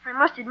 I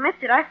must admit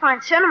that I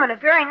find sentiment a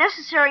very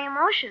necessary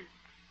emotion.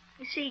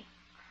 You see,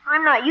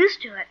 I'm not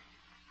used to it.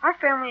 Our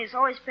family has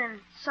always been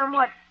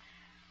somewhat,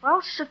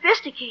 well,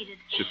 sophisticated.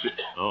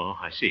 Oh,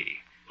 I see.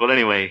 Well,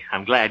 anyway,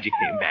 I'm glad you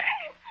came back.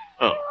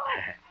 Oh,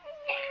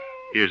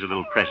 here's a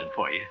little present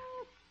for you.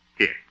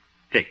 Here,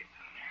 take it.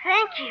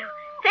 Thank you.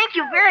 Thank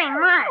you very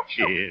much.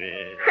 Yeah.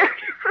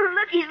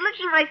 Look, he's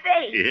licking my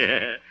face.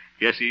 Yeah.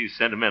 Guess he's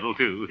sentimental,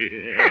 too.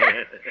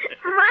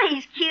 My,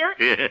 he's cute.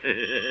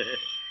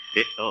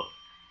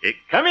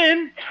 Come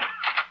in.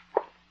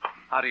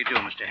 How do you do,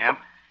 Mr. Hemp?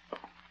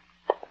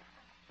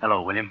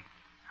 Hello, William.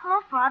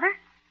 Hello, Father.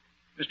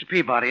 Mr.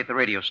 Peabody at the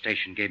radio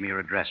station gave me your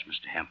address,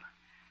 Mr. Hemp.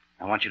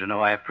 I want you to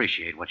know I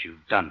appreciate what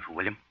you've done for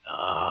William.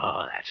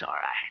 Oh, that's all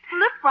right.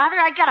 Look, Father,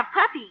 I got a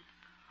puppy.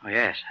 Oh,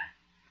 yes.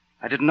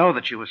 I didn't know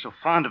that you were so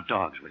fond of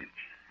dogs, William.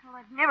 Well,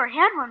 I've never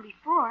had one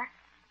before.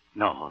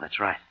 No, that's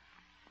right.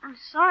 I'm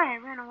sorry I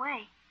ran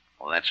away.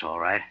 Oh, that's all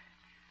right.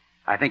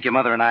 I think your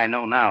mother and I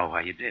know now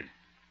why you did.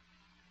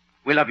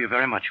 We love you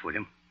very much,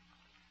 William.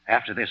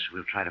 After this,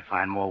 we'll try to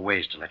find more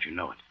ways to let you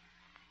know it.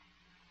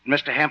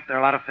 Mr. Hemp, there are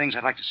a lot of things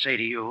I'd like to say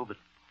to you, but,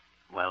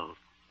 well,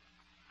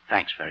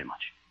 thanks very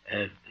much.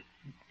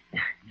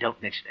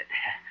 Don't mention it.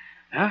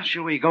 Huh?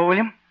 Shall we go,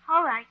 William?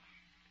 All right.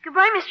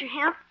 Goodbye, Mr.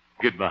 Hemp.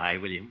 Goodbye,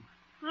 William.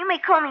 You may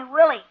call me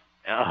Willie.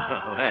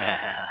 Oh,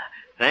 well,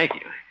 thank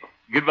you.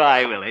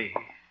 Goodbye, Willie.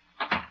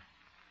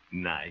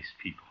 Nice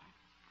people.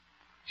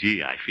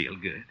 Gee, I feel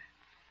good.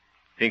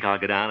 Think I'll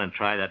go down and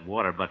try that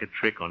water bucket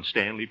trick on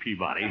Stanley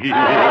Peabody.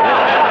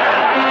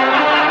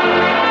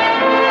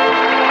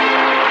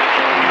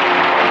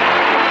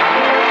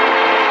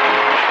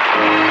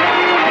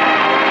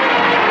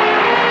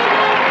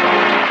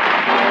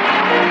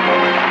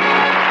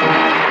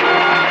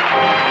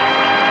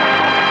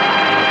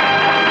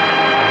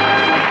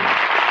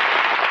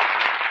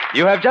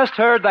 You have just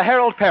heard the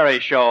Harold Perry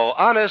Show,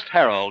 Honest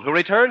Harold, who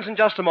returns in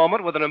just a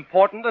moment with an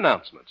important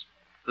announcement.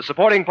 The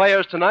supporting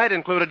players tonight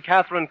included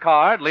Catherine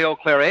Card, Leo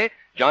Cleary,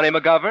 Johnny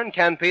McGovern,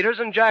 Ken Peters,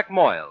 and Jack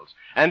Moyles,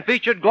 and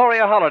featured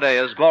Gloria Holliday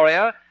as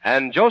Gloria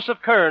and Joseph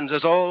Kearns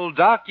as old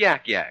Doc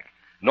Yak Yak.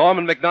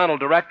 Norman MacDonald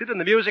directed, and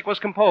the music was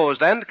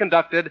composed and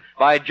conducted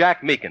by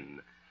Jack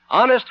Meakin.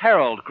 Honest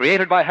Harold,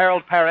 created by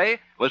Harold Perry,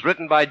 was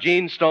written by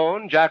Gene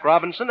Stone, Jack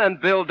Robinson, and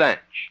Bill Dench.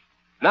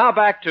 Now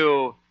back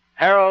to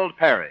Harold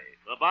Perry.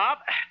 Well, Bob,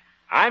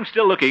 I'm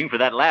still looking for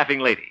that laughing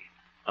lady.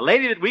 A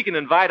lady that we can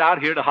invite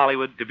out here to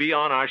Hollywood to be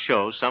on our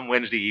show some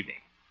Wednesday evening.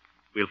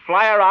 We'll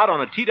fly her out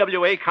on a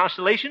TWA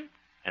Constellation,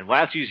 and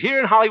while she's here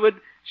in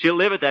Hollywood, she'll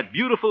live at that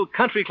beautiful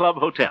Country Club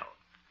Hotel.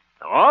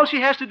 Now, all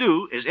she has to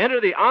do is enter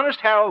the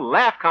Honest Harold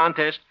Laugh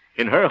Contest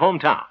in her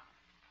hometown.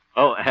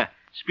 Oh,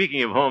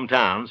 speaking of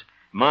hometowns,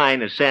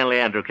 mine is San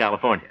Leandro,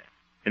 California,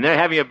 and they're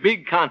having a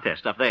big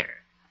contest up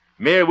there.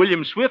 Mayor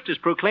William Swift has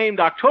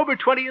proclaimed October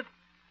 20th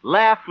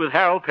Laugh with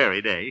Harold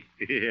Perry Day.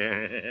 They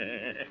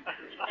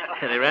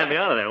ran me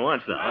out of there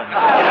once, though.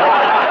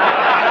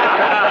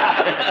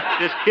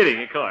 Just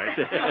kidding, of course.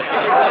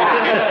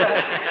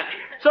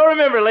 So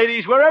remember,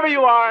 ladies, wherever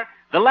you are,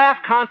 the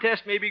laugh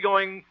contest may be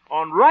going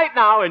on right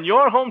now in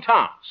your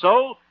hometown.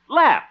 So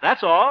laugh,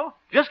 that's all.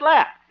 Just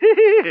laugh.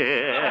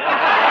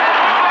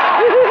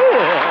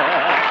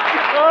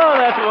 Oh,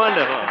 that's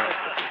wonderful.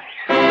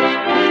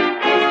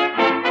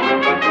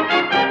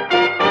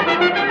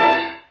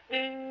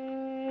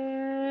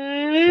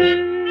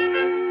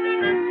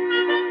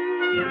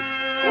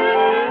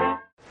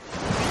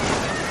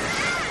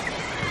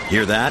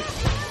 Hear that?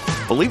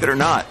 Believe it or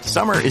not,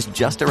 summer is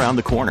just around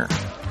the corner.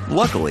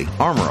 Luckily,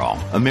 Armor All,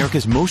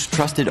 America's most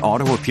trusted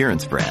auto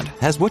appearance brand,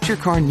 has what your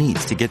car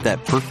needs to get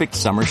that perfect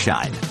summer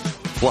shine.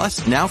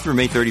 Plus, now through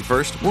May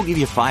 31st, we'll give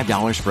you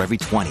 $5 for every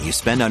 $20 you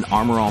spend on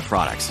Armor All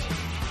products.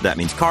 That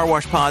means car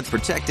wash pods,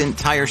 protectant,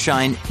 tire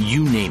shine,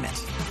 you name it.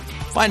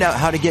 Find out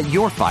how to get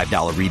your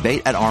 $5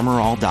 rebate at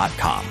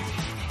armorall.com.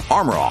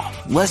 Armor All,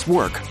 less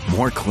work,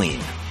 more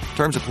clean.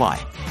 Terms apply.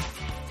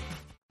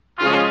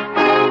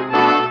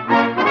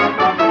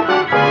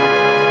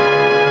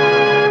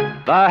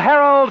 The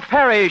Harold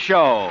Perry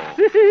Show.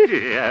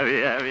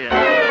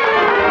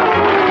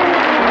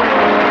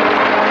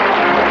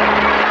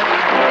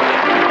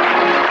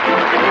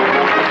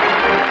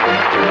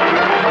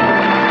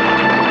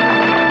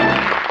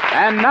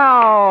 And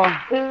now,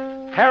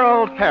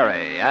 Harold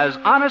Perry as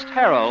Honest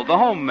Harold, the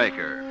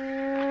homemaker.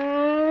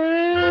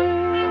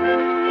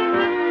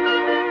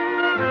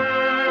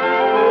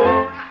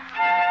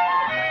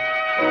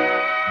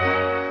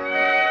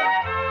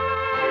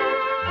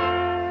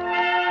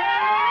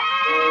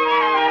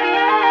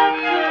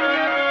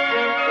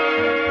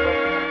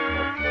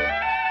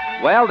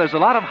 Well, there's a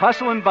lot of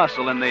hustle and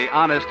bustle in the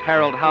Honest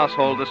Harold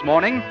household this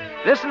morning.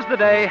 This is the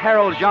day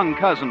Harold's young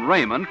cousin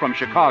Raymond from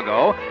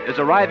Chicago is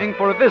arriving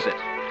for a visit.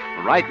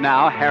 Right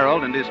now,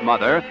 Harold and his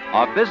mother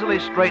are busily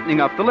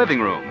straightening up the living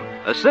room,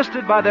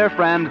 assisted by their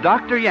friend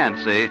Dr.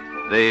 Yancey,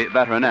 the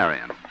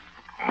veterinarian.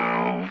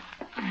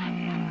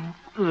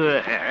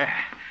 There.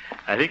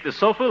 I think the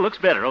sofa looks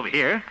better over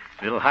here.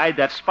 It'll hide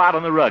that spot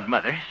on the rug,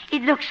 Mother.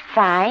 It looks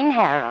fine,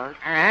 Harold.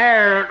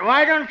 Harold,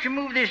 why don't you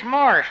move this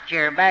Morris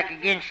chair back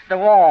against the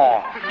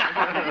wall?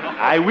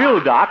 I will,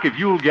 Doc, if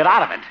you'll get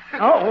out of it. Oh,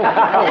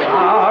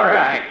 all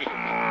right.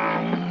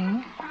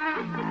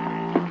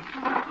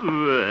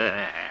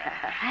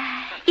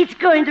 It's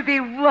going to be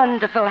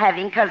wonderful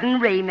having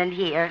Cousin Raymond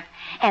here.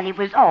 And it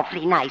was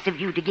awfully nice of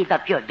you to give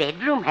up your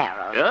bedroom,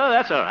 Harold. Oh,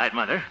 that's all right,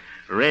 Mother.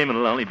 Raymond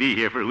will only be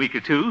here for a week or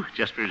two,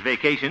 just for his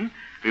vacation.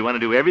 We want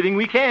to do everything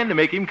we can to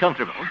make him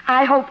comfortable.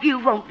 I hope you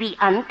won't be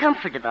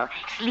uncomfortable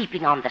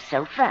sleeping on the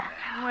sofa.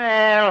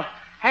 Well,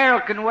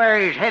 Harold can wear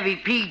his heavy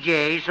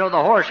PJs so the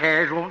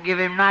horsehairs won't give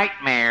him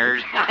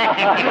nightmares.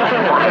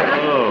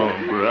 Oh,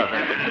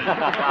 brother.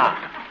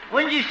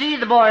 When did you see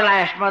the boy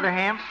last, Mother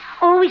Hemp?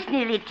 Oh, it's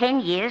nearly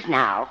 10 years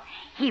now.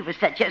 He was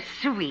such a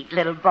sweet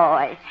little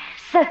boy.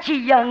 Such a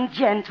young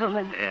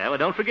gentleman. Yeah, well,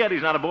 don't forget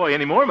he's not a boy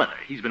anymore, Mother.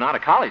 He's been out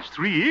of college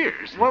 3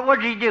 years. What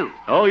did he do?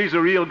 Oh, he's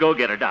a real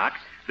go-getter, Doc.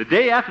 The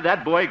day after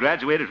that boy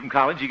graduated from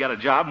college, he got a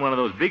job in one of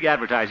those big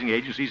advertising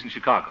agencies in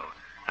Chicago.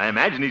 I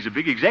imagine he's a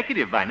big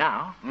executive by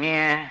now.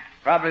 Yeah,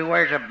 probably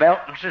wears a belt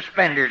and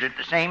suspenders at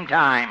the same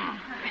time.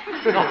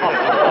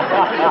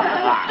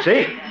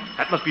 Say,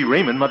 that must be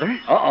Raymond, Mother.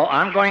 Uh-oh,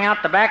 I'm going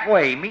out the back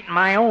way. Meeting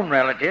my own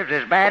relatives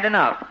is bad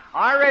enough.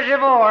 Our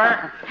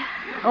reservoir.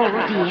 Oh,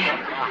 dear.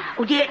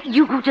 Oh, dear,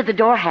 you go to the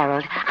door,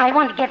 Harold. I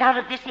want to get out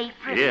of this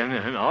apron.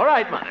 Yeah, all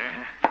right, Mother.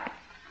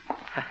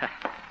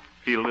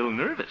 Feel a little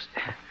nervous.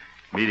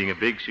 Meeting a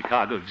big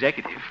Chicago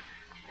executive.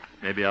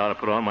 Maybe I ought to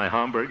put on my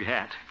Homburg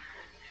hat.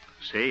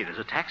 Say, there's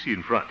a taxi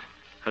in front.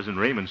 Cousin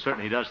Raymond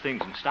certainly does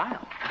things in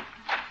style.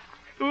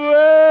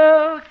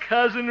 Well,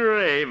 Cousin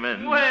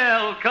Raymond.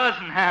 Well,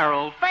 Cousin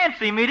Harold,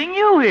 fancy meeting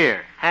you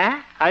here. Huh?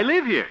 I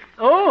live here.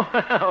 Oh,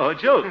 a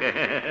joke.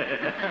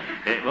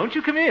 Hey, won't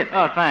you come in?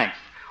 Oh, thanks.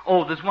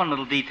 Oh, there's one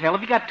little detail.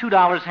 Have you got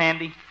 $2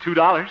 handy?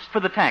 $2?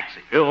 For the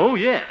taxi. Oh,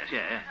 yes,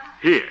 yeah.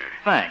 Here.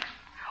 Thanks.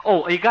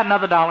 Oh, you got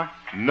another $1?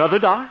 Another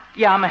 $1?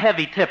 Yeah, I'm a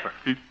heavy tipper.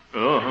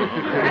 Oh.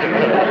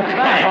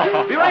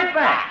 Thanks. Be right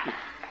back.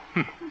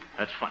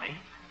 That's funny.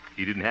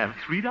 He didn't have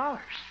 $3.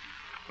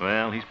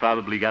 Well, he's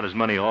probably got his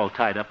money all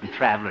tied up in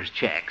traveler's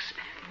checks.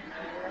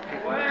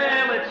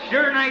 Well, it's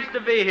sure nice to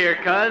be here,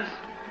 Cuz.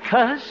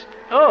 Cuz?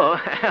 Oh,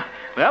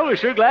 Well, we're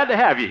sure glad to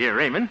have you here,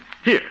 Raymond.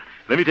 Here,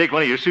 let me take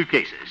one of your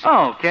suitcases.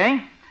 Oh,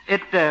 okay.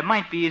 It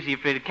might be easier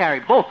for you to carry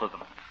both of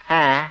them.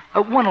 Huh?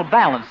 One will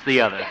balance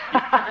the other.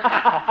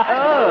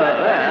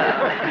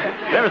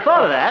 Never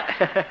thought of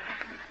that.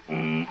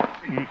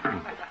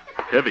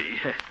 Heavy.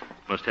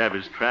 Must have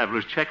his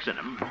traveler's checks in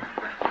him.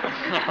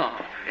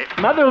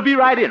 Mother will be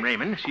right in,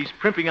 Raymond. She's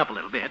primping up a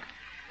little bit.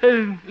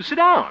 Sit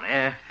down.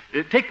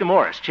 Take the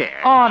Morris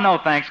chair. Oh, no,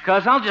 thanks,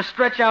 Cuz. I'll just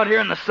stretch out here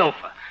on the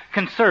sofa.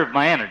 Conserve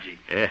my energy.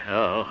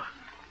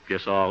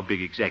 Guess all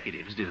big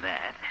executives do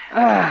that.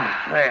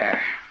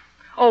 There.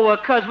 Oh,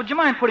 Cuz, would you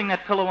mind putting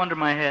that pillow under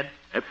my head?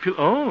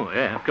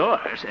 Yeah, of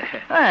course.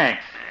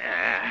 Thanks.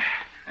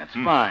 That's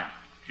fine.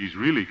 He's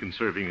really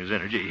conserving his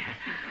energy.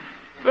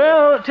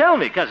 Well, tell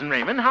me, Cousin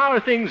Raymond, how are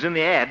things in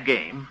the ad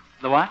game?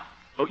 The what?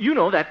 Oh, you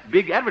know that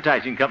big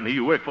advertising company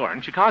you work for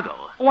in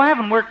Chicago. Oh, I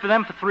haven't worked for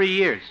them for 3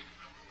 years.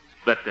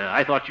 But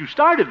I thought you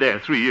started there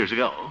 3 years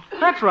ago.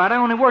 That's right. I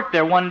only worked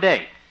there 1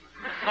 day.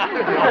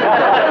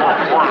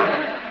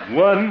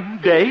 1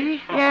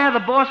 day? Yeah, the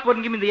boss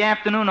wouldn't give me the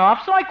afternoon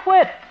off, so I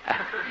quit. Well,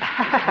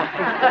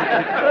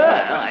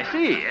 I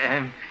see.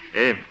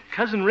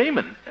 Cousin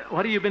Raymond,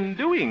 what have you been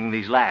doing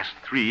these last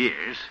 3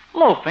 years?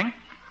 Loafing.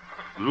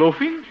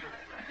 Loafing?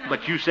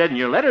 But you said in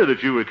your letter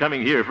that you were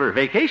coming here for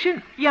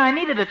vacation. Yeah, I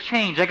needed a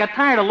change. I got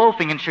tired of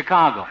loafing in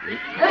Chicago.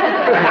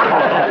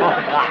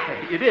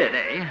 You did,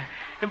 eh?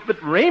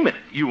 But Raymond,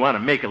 you want to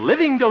make a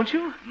living, don't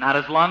you? Not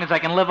as long as I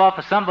can live off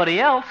of somebody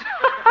else.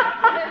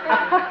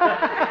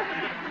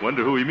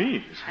 Wonder who he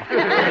means.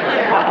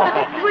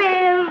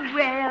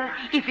 Well,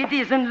 if it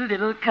isn't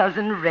little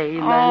Cousin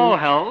Raymond. Oh,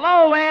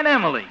 hello, Aunt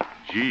Emily.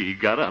 Gee, he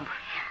got up.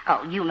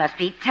 Oh, you must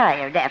be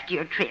tired after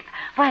your trip.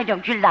 Why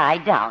don't you lie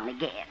down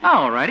again?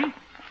 All righty.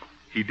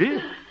 He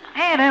did.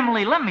 Aunt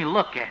Emily, let me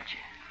look at you.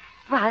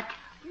 What?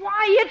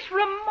 Why, it's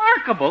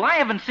remarkable. I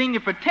haven't seen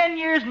you for 10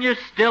 years, and you're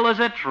still as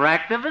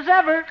attractive as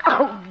ever.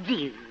 Oh,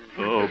 dear.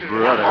 Oh,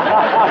 brother.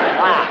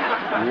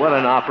 What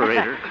an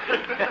operator.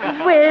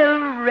 Well,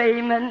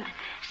 Raymond,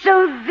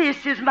 so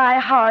this is my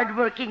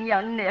hard-working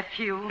young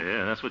nephew.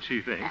 Yeah, that's what she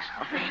thinks.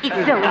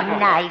 It's so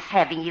nice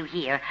having you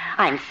here.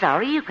 I'm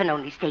sorry you can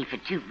only stay for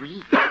 2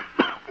 weeks.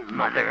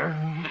 Mother.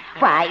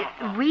 Why,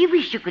 we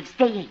wish you could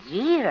stay a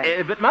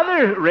year. But,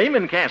 Mother,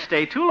 Raymond can't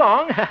stay too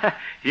long.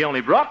 He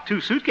only brought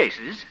 2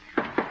 suitcases.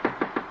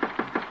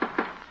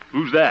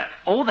 Who's that?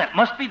 Oh, that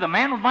must be the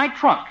man with my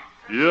trunk.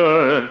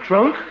 Your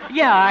trunk?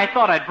 Yeah, I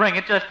thought I'd bring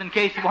it just in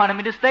case he wanted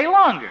me to stay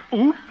longer.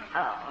 Oop.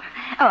 Oh,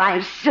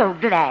 I'm so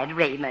glad,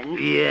 Raymond.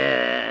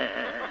 Yeah.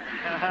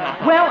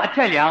 Well, I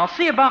tell you, I'll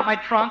see about my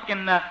trunk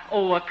and,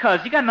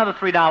 Cuz, you got another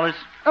 $3?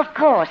 Of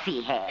course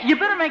he has. You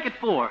better make it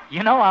 4.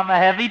 You know I'm a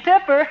heavy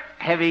tipper.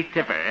 Heavy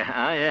tipper.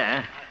 Oh,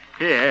 yeah.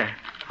 Here.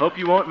 Hope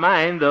you won't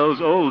mind those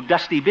old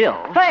dusty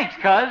bills. Thanks,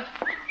 Cuz.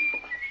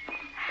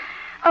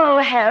 Oh,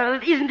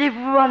 Harold, isn't it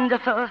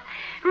wonderful?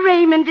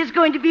 Raymond is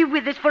going to be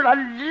with us for a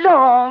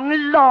long,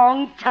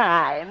 long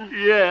time.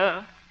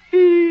 Yeah.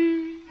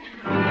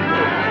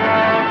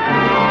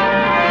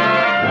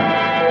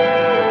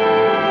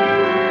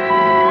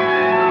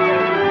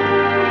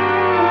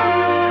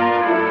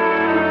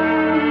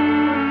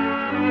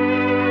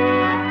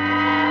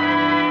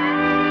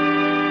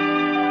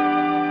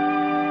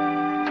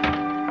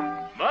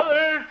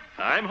 Mother,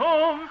 I'm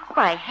home.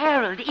 Why,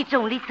 Harold, it's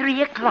only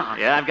 3 o'clock.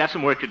 Yeah, I've got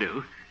some work to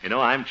do. You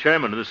know, I'm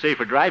chairman of the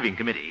Safer Driving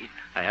Committee.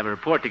 I have a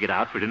report to get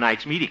out for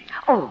tonight's meeting.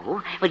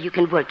 Oh, well, you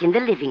can work in the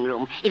living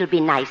room. It'll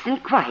be nice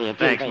and quiet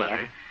Thanks, in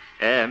there.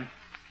 Mother.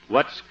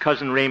 What's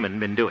Cousin Raymond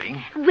been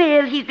doing?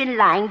 Well, he's been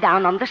lying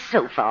down on the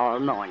sofa all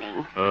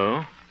morning.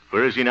 Oh?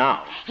 Where is he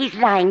now? He's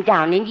lying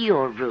down in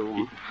your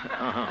room.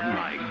 Oh,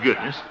 my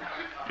goodness.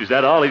 Is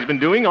that all he's been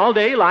doing all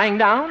day, lying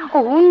down?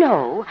 Oh,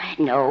 no.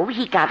 No,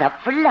 he got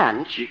up for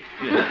lunch.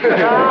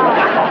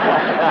 That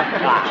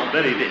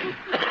he did.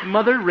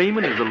 Mother,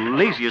 Raymond is the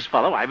laziest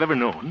fellow I've ever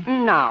known.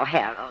 Now,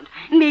 Harold,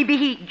 maybe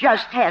he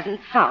just hasn't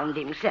found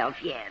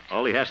himself yet.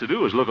 All he has to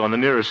do is look on the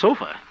nearest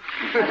sofa.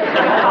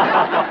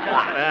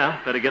 Well,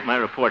 better get my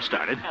report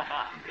started.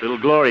 Little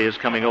Gloria's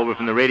coming over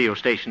from the radio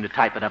station to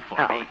type it up for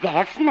me. Oh,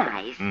 that's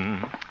nice.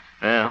 Mm-hmm.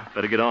 Well,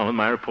 better get on with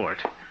my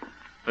report.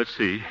 Let's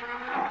see.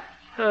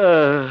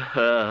 I'll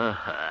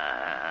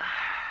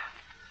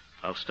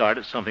start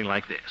at something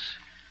like this.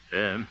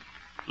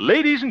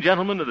 Ladies and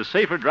gentlemen of the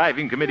Safer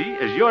Driving Committee,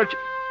 as your...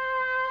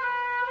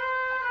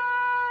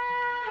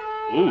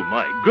 Oh,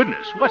 my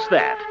goodness, what's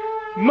that?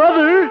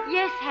 Mother!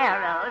 Yes,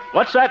 Harold.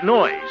 What's that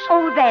noise?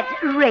 Oh, that's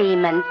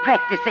Raymond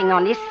practicing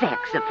on his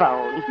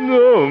saxophone.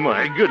 Oh,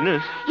 my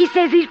goodness. He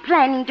says he's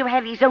planning to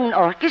have his own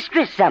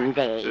orchestra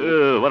someday.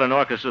 What an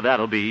orchestra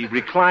that'll be.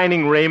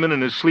 Reclining Raymond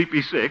and his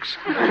Sleepy Six.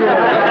 Where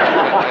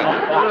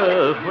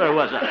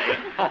was I?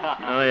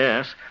 Oh,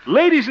 yes.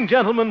 Ladies and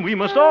gentlemen, we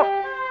must all...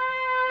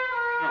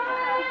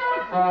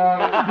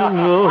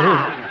 Oh,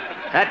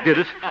 that did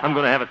it. I'm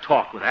going to have a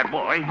talk with that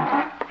boy.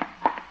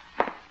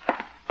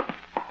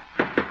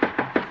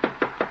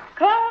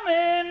 Come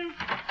in.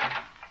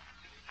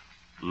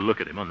 Look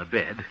at him on the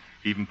bed.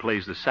 He even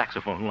plays the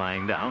saxophone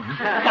lying down.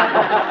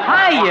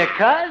 Hiya,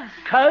 Cuz.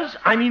 Cuz,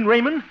 I mean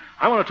Raymond,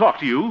 I want to talk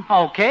to you.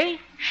 Okay,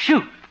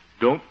 shoot.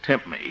 Don't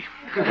tempt me.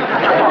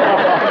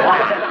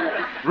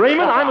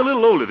 Raymond, I'm a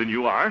little older than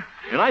you are,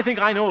 and I think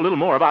I know a little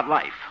more about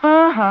life.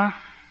 Uh-huh.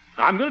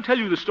 I'm going to tell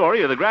you the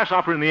story of the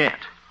grasshopper and the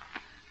ant.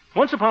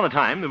 Once upon a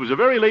time, there was a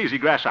very lazy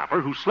grasshopper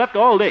who slept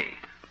all day.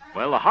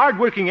 Well, the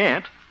hard-working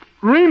ant...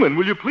 Raymond,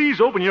 will you please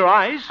open your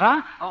eyes?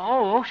 Huh?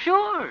 Oh,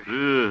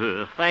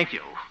 sure. Thank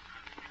you.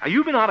 Now,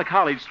 you've been out of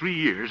college 3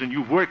 years, and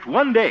you've worked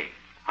one day.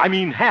 I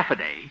mean, half a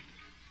day.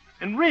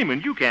 And,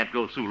 Raymond, you can't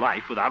go through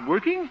life without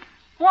working.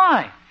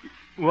 Why?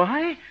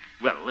 Why?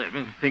 Well,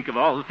 think of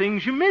all the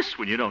things you miss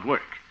when you don't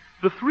work.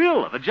 The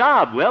thrill of a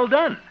job well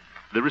done.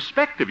 The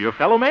respect of your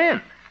fellow man.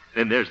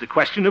 Then there's the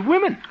question of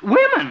women.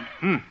 Women?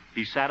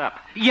 He sat up.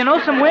 You know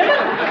some women?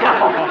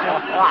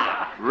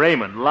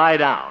 Raymond, lie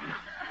down.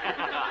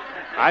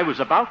 I was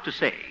about to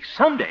say,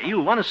 someday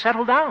you'll want to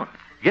settle down.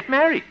 Get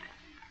married.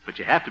 But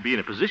you have to be in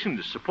a position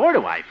to support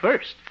a wife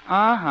first.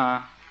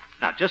 Uh-huh.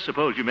 Now, just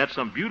suppose you met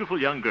some beautiful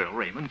young girl,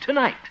 Raymond,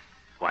 tonight.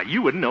 Why,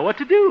 you wouldn't know what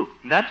to do.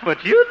 That's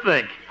what you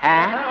think.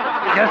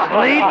 Huh? Just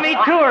lead me to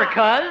her,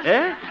 Cuz.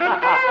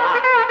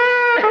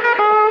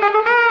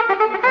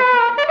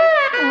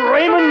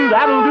 Raymond,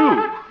 that'll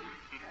do.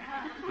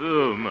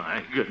 Oh,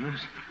 my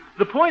goodness.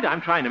 The point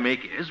I'm trying to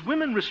make is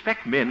women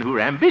respect men who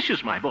are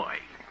ambitious, my boy.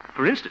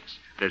 For instance,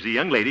 there's a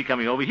young lady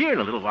coming over here in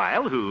a little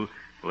while who,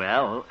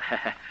 well,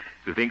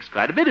 who thinks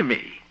quite a bit of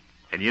me.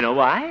 And you know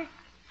why?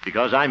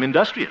 Because I'm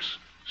industrious,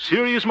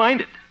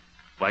 serious-minded.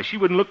 Why, she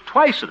wouldn't look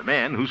twice at a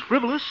man who's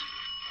frivolous.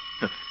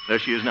 There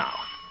she is now.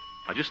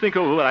 Now, just think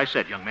over what I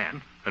said, young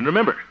man. And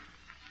remember,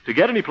 to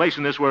get any place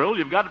in this world,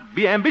 you've got to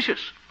be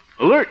ambitious,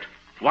 alert,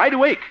 wide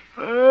awake.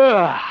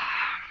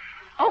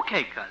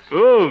 Okay, Cuz.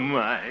 Oh,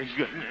 my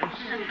goodness.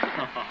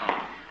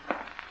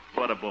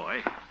 What a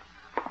boy.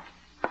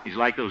 He's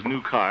like those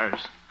new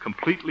cars,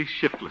 completely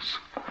shiftless.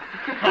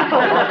 Hello,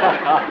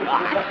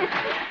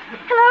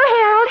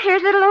 Harold.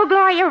 Here's little old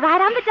Gloria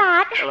right on the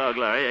dot. Hello,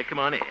 Gloria. Come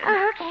on in.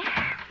 Oh, okay.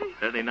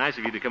 Certainly nice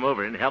of you to come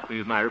over and help me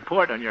with my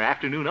report on your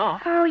afternoon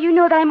off. Oh, you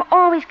know that I'm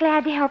always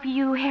glad to help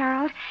you,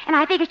 Harold. And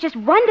I think it's just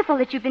wonderful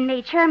that you've been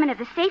made chairman of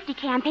the safety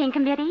campaign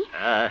committee.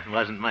 It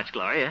wasn't much,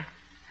 Gloria.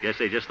 Guess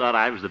they just thought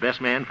I was the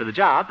best man for the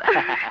job.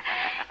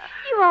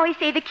 You always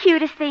say the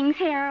cutest things,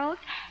 Harold.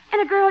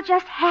 And a girl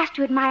just has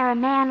to admire a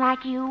man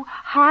like you,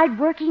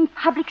 hard-working,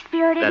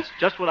 public-spirited. That's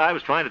just what I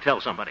was trying to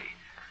tell somebody.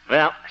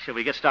 Well, shall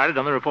we get started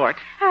on the report?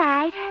 All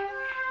right.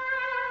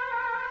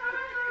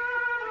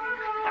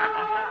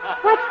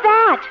 What's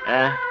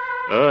that?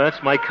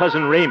 That's my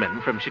cousin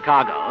Raymond from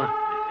Chicago.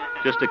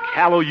 Just a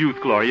callow youth,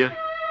 Gloria.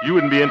 You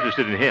wouldn't be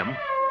interested in him.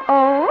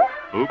 Oh?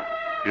 Oop,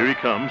 here he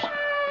comes.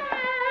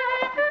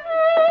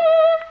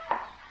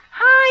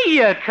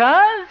 Hiya,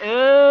 Cuz.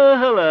 Oh,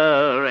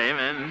 hello,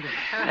 Raymond.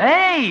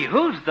 Hey,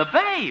 who's the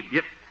babe?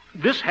 Yep.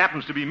 This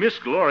happens to be Miss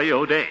Gloria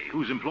O'Day,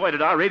 who's employed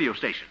at our radio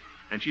station.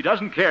 And she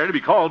doesn't care to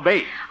be called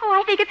babe. Oh,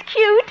 I think it's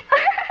cute.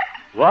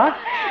 What?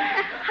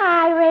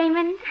 Hi,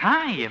 Raymond.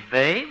 Hiya,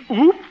 babe.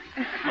 Oop.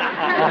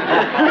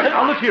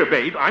 Now, look here,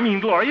 babe. I mean,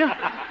 Gloria.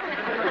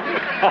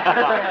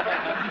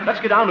 Let's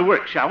get down to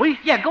work, shall we?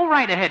 Yeah, go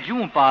right ahead. You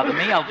won't bother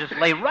me. I'll just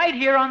lay right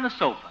here on the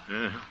sofa.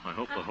 I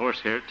hope the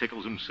horsehair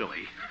tickles him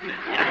silly.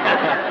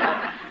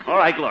 All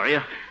right,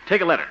 Gloria.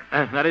 Take a letter.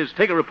 That is,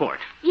 take a report.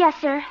 Yes,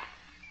 sir.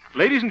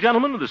 Ladies and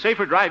gentlemen of the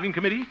Safer Driving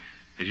Committee,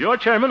 as your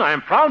chairman, I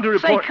am proud to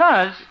report... Say,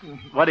 Cuz.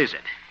 What is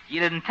it? You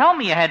didn't tell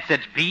me you had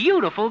such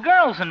beautiful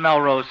girls in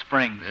Melrose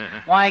Springs.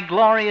 Why,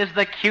 Gloria's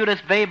the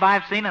cutest babe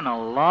I've seen in a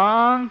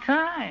long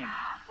time.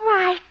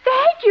 Why,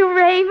 thank you,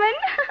 Raymond.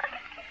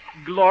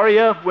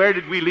 Gloria, where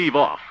did we leave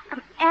off?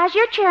 As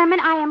your chairman,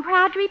 I am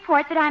proud to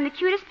report that I'm the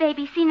cutest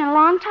baby seen in a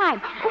long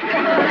time.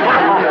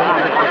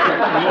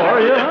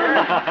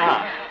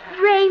 Gloria?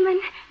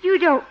 Raymond, you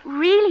don't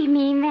really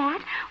mean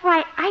that.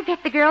 Why, I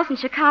bet the girls in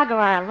Chicago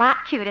are a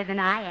lot cuter than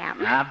I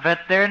am. I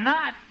bet they're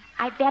not.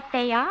 I bet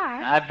they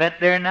are. I bet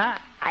they're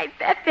not. I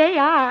bet they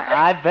are.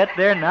 I bet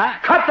they're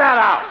not. Cut that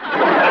out!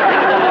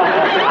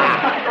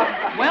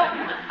 Well,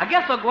 I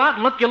guess I'll go out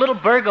and look your little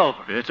burg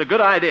over. It's a good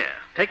idea.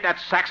 Take that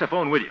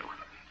saxophone with you.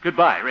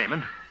 Goodbye,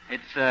 Raymond.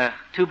 It's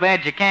too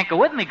bad you can't go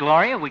with me,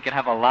 Gloria. We could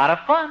have a lot of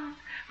fun.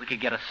 We could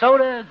get a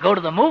soda, go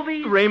to the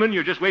movies. Raymond,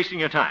 you're just wasting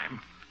your time.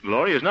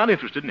 Gloria's not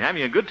interested in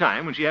having a good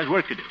time when she has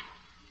work to do.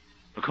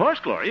 Of course,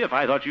 Gloria, if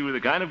I thought you were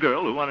the kind of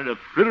girl who wanted to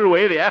fritter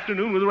away the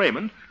afternoon with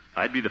Raymond,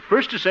 I'd be the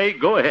first to say,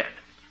 go ahead.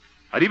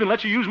 I'd even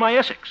let you use my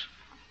Essex.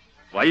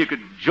 Why, you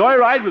could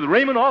joyride with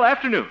Raymond all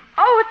afternoon.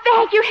 Oh,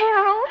 thank you,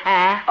 Harold.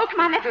 Oh, come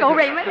on, let's go,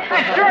 Raymond.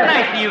 Sure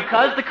nice of you,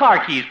 Cuz. The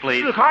car keys,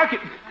 please. The car keys?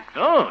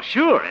 Oh,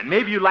 sure. And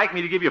maybe you'd like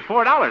me to give you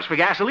 $4 for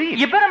gasoline.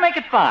 You better make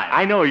it 5.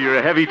 I know you're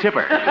a heavy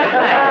tipper.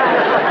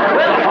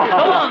 Well,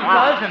 so long,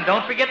 Cuz, and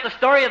don't forget the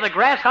story of the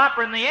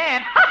grasshopper and the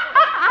ant.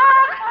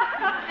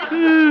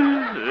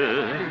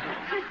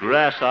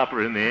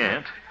 Grasshopper and the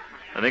ant.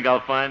 I think I'll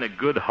find a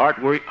good,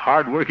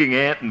 hard-working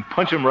ant and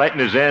punch him right in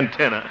his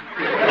antenna.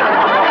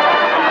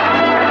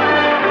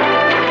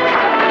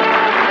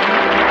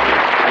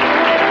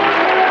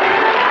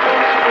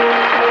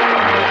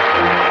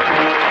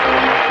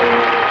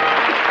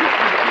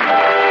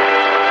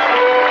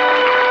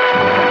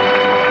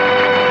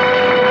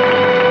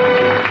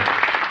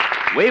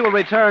 We will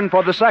return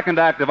for the second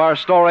act of our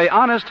story,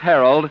 Honest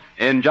Harold,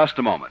 in just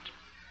a moment.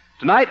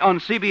 Tonight on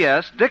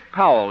CBS, Dick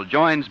Powell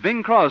joins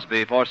Bing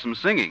Crosby for some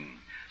singing.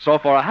 So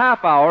for a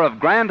half hour of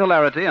grand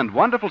hilarity and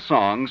wonderful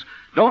songs,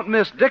 don't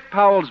miss Dick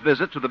Powell's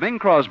visit to the Bing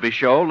Crosby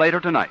Show later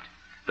tonight.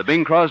 The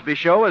Bing Crosby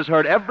Show is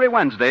heard every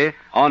Wednesday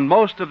on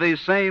most of these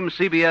same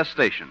CBS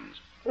stations.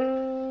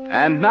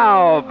 And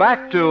now,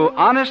 back to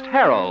Honest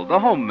Harold,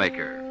 the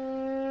homemaker.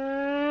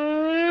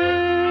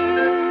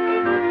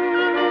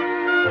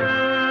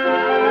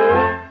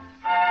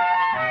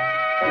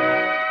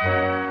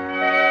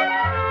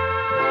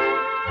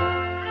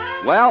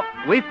 Well,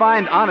 we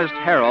find Honest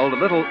Harold a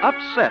little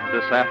upset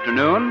this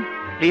afternoon.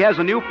 He has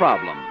a new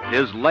problem.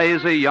 His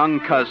lazy young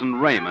cousin,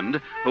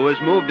 Raymond, who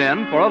has moved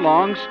in for a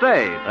long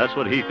stay. That's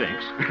what he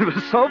thinks.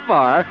 So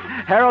far,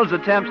 Harold's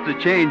attempts to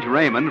change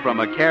Raymond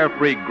from a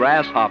carefree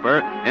grasshopper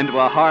into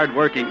a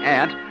hard-working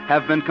ant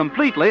have been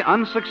completely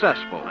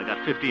unsuccessful. I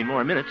got 15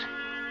 more minutes.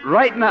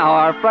 Right now,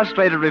 our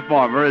frustrated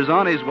reformer is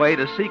on his way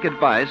to seek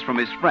advice from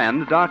his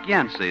friend, Doc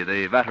Yancey,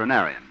 the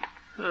veterinarian.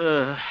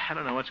 I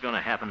don't know what's going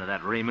to happen to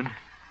that Raymond.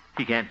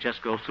 He can't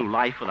just go through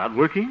life without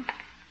working.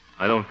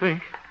 I don't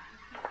think.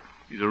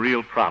 He's a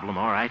real problem,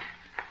 all right.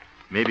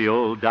 Maybe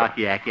old Doc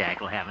Yak Yak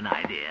will have an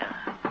idea.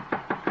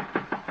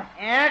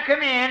 Yeah,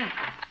 come in.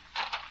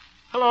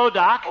 Hello,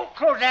 Doc. Oh,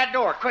 close that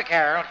door quick,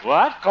 Harold.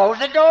 What? Close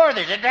the door.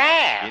 There's a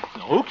draft.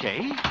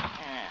 Okay.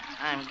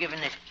 I'm giving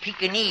this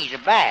Pekingese a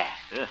bath.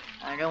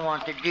 I don't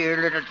want the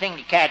dear little thing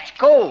to catch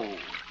cold.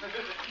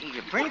 She's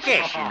a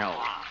princess, you know.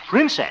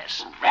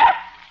 Princess?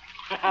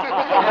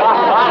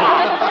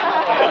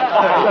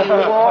 Are you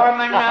warm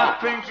enough,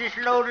 Princess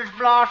Lotus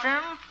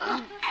Blossom?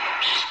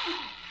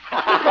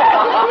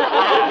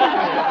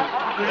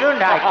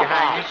 Gesundheit, Your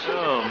Highness.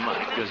 Oh, my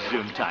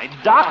Gesundheit.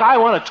 Doc, I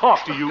want to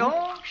talk to you.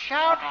 Don't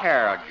shout,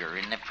 Harold. You're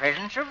in the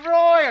presence of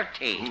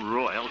royalty.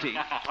 Royalty?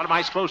 What am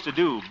I supposed to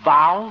do,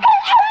 bow?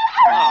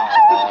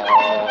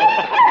 Oh.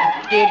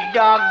 Did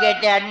Dog get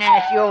that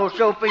nasty old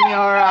soap in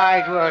your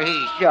eyes? Well,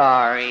 he's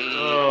sorry.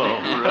 Oh,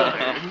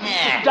 brother.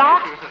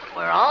 Doc?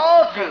 We're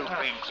all through,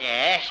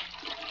 Princess.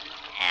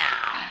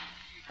 Now,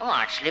 come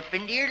on, slip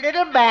into your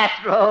little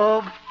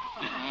bathrobe.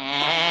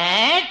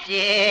 That's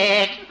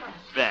it.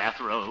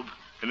 Bathrobe.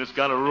 And it's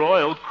got a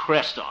royal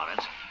crest on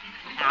it.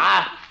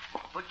 Now,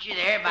 put you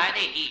there by the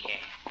heater.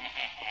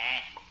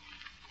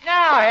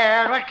 Now,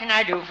 Harold, what can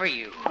I do for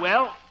you?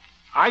 Well,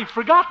 I've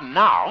forgotten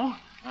now.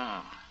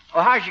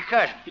 Oh, how's your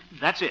cousin?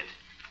 That's it.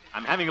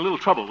 I'm having a little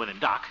trouble with him,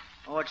 Doc.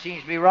 What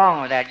seems to be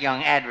wrong with that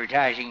young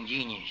advertising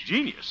genius?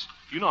 Genius?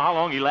 You know how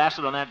long he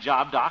lasted on that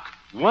job, Doc?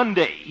 One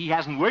day. He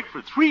hasn't worked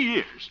for 3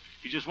 years.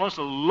 He just wants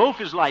to loaf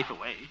his life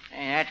away.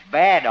 Hey, that's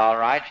bad, all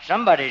right.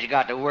 Somebody's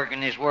got to work in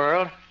this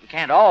world. We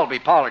can't all be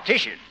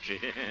politicians.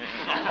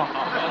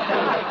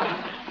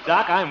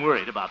 Doc, I'm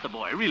worried about the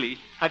boy, really.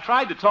 I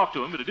tried to talk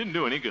to him, but it didn't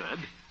do any good.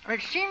 Well,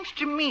 it seems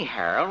to me,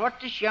 Harold, what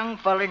this young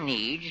fella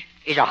needs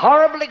is a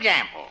horrible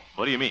example.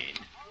 What do you mean?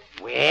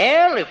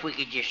 Well, if we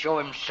could just show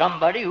him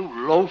somebody who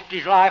loafed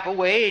his life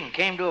away and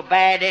came to a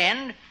bad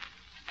end,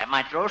 that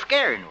might throw a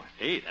scare into him.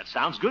 Hey, that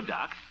sounds good,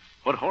 Doc.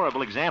 What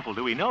horrible example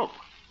do we know?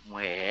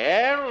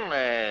 Well,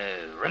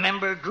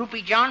 remember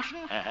Droopy Johnson?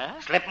 Uh-huh.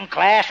 Slipping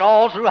class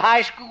all through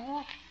high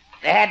school?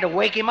 They had to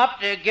wake him up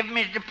to give him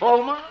his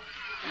diploma?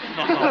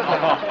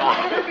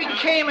 What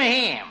became of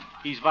him?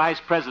 He's vice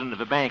president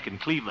of a bank in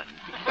Cleveland.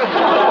 We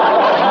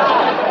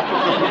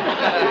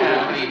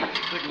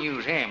couldn't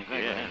use him, could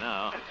we? Yeah,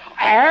 no.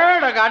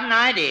 Harold, I got an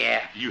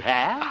idea. You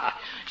have?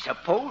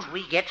 Suppose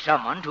we get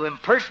someone to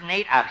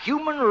impersonate a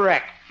human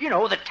wreck. You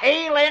know, the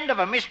tail end of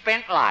a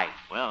misspent life.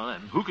 Well,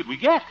 then who could we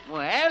get?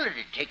 Well, it'd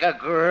take a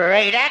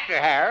great actor,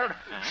 Harold.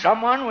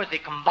 Someone with the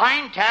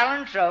combined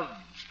talents of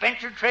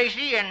Spencer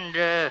Tracy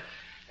and,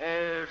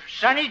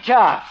 Sonny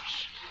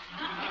Tufts.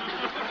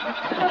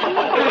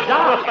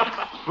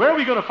 Doc, where are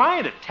we going to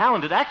find a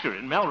talented actor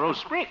in Melrose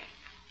Spring?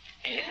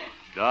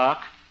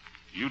 Doc,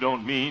 you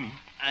don't mean...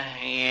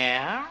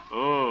 Yeah?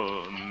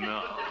 Oh,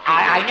 no.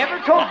 I never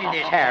told you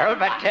this, Harold,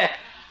 but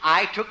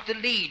I took the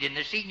lead in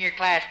the senior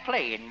class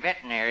play in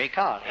veterinary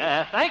college.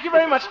 Thank you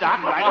very much, Doc.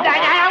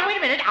 Now, wait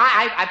a minute.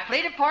 I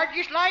played a part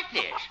just like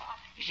this.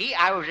 You see,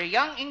 I was a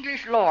young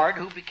English lord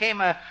who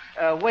became a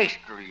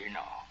wastrel, you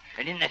know.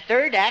 And in the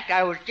third act,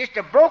 I was just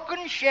a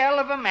broken shell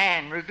of a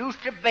man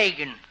reduced to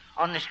begging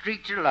on the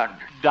streets of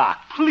London. Doc,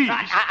 please.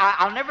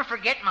 I'll never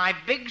forget my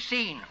big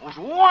scene. It was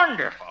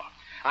wonderful.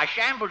 I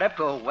shambled up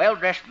to a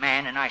well-dressed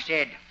man and I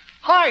said,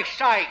 "Hi,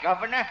 Si,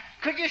 Governor,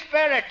 could you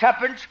spare a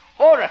tuppence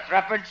or a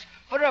threepence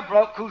for a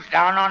bloke who's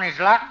down on his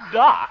luck?"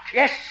 Doc?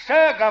 "Yes,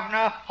 sir,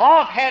 Governor.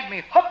 I've had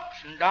me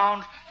hops and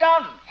downs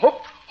and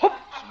hops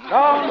and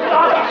downs."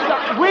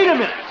 Doc, wait a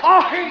minute.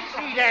 I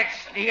see that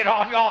sneer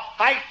on your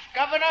face,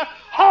 Governor.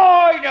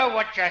 I know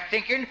what you're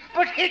thinking,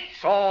 but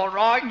it's all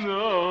right.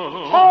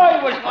 No. I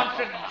was once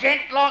a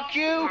gent like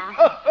you.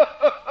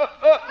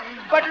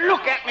 But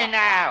look at me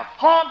now.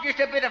 I'm just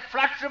a bit of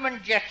flotsam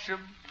and jetsam.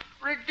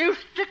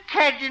 Reduced to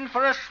cadging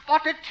for a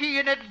spot of tea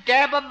and a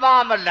dab of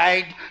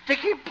marmalade to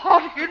keep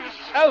body and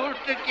soul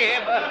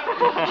together.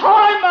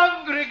 I'm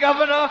hungry,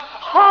 Governor.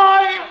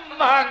 I'm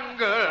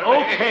hungry.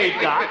 Okay,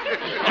 Doc.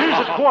 Here's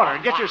a quarter.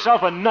 Get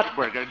yourself a nut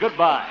burger.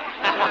 Goodbye.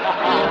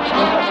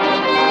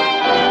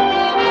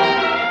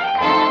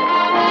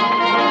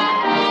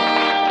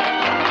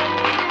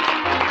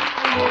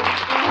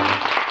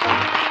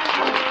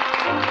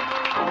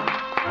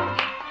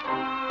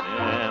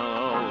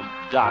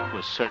 Doc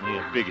was certainly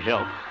a big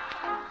help.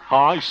 Oh,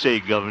 I say,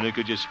 Governor,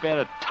 could you spare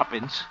a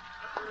tuppence?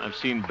 I've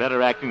seen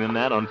better acting than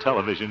that on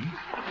television.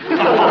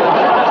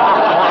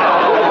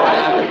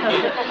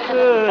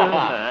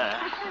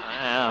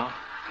 Well,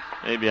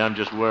 maybe I'm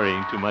just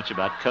worrying too much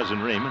about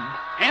Cousin Raymond.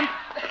 Hemp?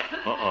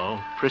 Uh-oh,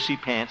 Prissy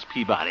Pants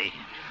Peabody.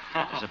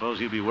 I suppose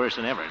he'll be worse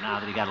than ever now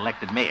that he got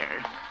elected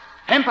mayor.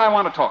 Hemp, I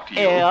want to talk to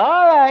you. Yeah,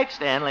 all right,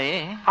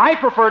 Stanley. I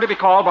prefer to be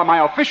called by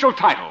my official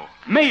title,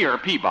 Mayor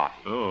Peabody.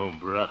 Oh,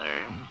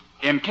 brother.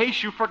 In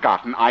case you've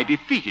forgotten, I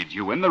defeated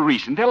you in the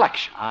recent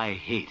election. I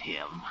hate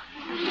him.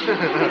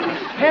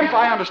 Hemp,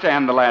 I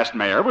understand the last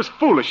mayor was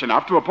foolish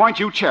enough to appoint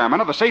you chairman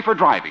of the Safer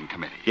Driving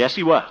Committee. Yes,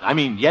 he was.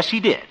 Yes,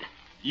 he did.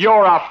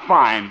 You're a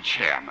fine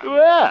chairman.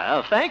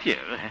 Well, thank you.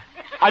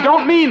 I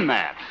don't mean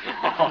that.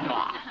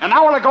 An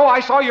hour ago, I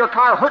saw your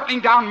car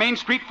hurtling down Main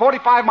Street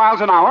 45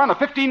 miles an hour in a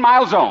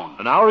 15-mile zone.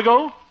 An hour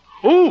ago?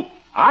 Oh,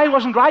 I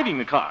wasn't driving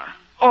the car.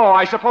 Oh,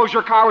 I suppose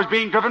your car was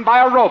being driven by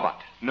a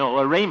robot. No,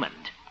 a Raymond.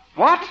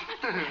 What?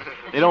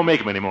 They don't make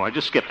them anymore.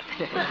 Just skip it.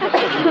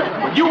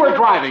 You were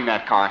driving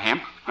that car,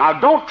 Hemp. Now,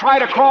 don't try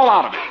to crawl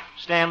out of it.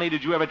 Stanley,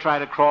 did you ever try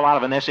to crawl out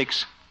of an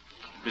Essex?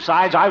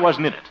 Besides, I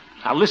wasn't in it.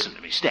 Now, listen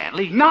to me,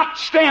 Stanley. Not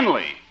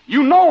Stanley.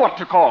 You know what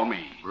to call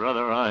me.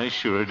 Brother, I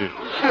sure do. And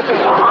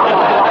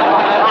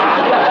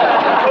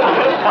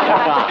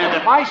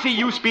if I see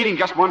you speeding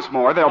just once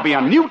more, there'll be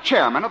a new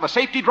chairman of the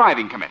Safety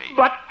Driving Committee.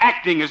 But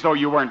acting as though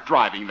you weren't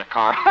driving the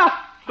car.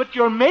 But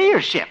your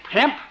mayorship.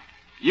 Hemp,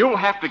 you'll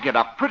have to get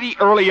up pretty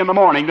early in the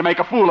morning to make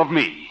a fool of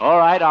me. All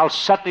right, I'll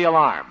set the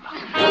alarm.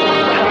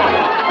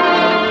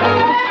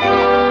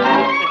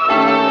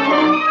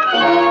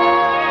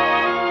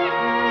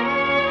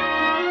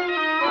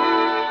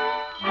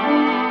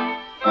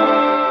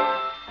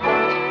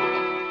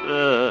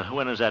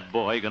 When is that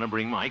boy going to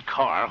bring my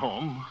car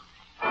home?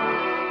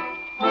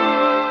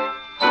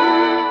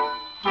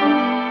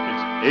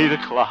 It's 8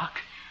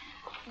 o'clock.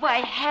 Why,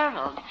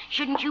 Harold,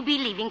 shouldn't you be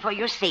leaving for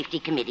your safety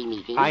committee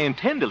meeting? I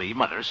intend to leave,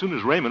 Mother, as soon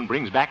as Raymond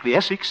brings back the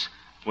Essex.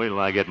 Wait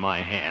till I get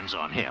my hands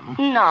on him.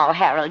 No,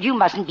 Harold, you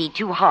mustn't be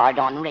too hard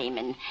on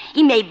Raymond.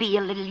 He may be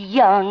a little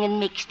young and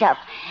mixed up,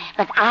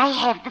 but I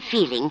have the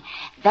feeling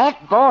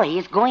that boy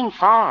is going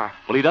far.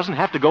 Well, he doesn't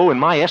have to go in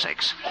my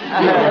Essex.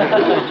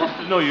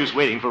 There's no use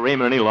waiting for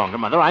Raymond any longer,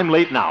 Mother. I'm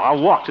late now.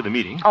 I'll walk to the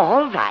meeting.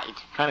 All right.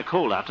 Kind of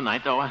cold out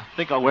tonight, though. I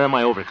think I'll wear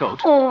my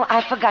overcoat. Oh,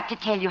 I forgot to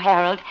tell you,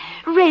 Harold.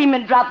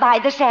 Raymond dropped by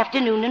this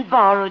afternoon and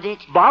borrowed it.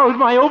 Borrowed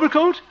my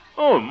overcoat?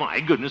 Oh, my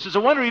goodness. It's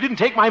a wonder he didn't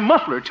take my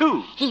muffler,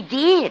 too. He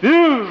did.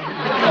 Goodbye,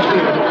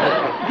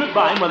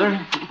 Mother.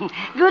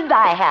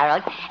 Goodbye,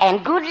 Harold,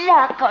 and good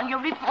luck on your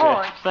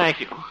report. Thank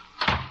you.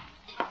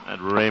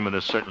 That Raymond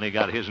has certainly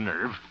got his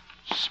nerve.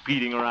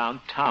 Speeding around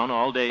town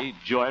all day,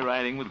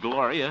 joyriding with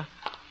Gloria.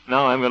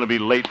 Now I'm going to be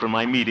late for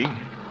my meeting.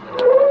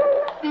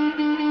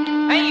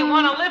 Hey, you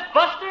want a lift,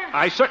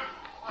 Buster?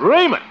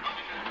 Raymond!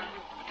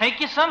 Take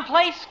you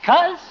someplace,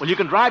 cuz? Well, you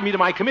can drive me to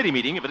my committee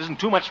meeting if it isn't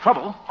too much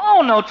trouble.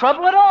 Oh, no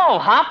trouble at all.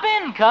 Hop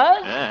in,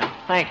 cuz.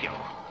 Thank you.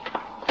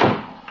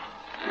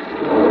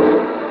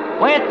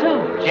 Where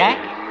to, Jack?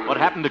 What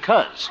happened to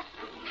Cuz?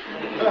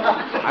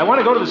 I want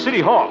to go to the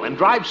city hall and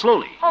drive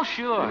slowly. Oh,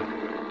 sure.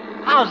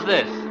 How's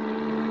this?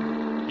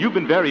 You've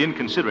been very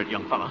inconsiderate,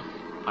 young fella.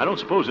 I don't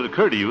suppose it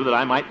occurred to you that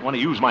I might want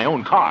to use my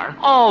own car.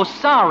 Oh,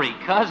 sorry,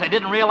 cuz. I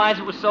didn't realize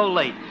it was so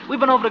late. We've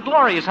been over to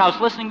Gloria's house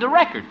listening to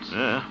records.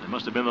 They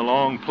must have been the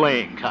long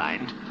playing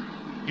kind.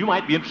 You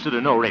might be interested to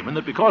know, Raymond,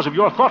 that because of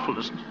your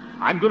thoughtfulness,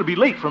 I'm going to be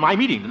late for my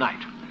meeting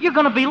tonight. You're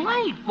going to be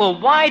late? Well,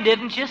 why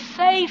didn't you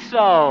say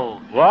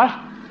so? What?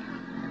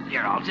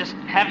 Here, I'll just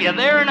have you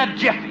there in a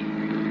jiffy.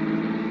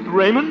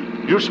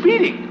 Raymond, you're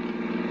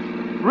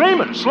speeding.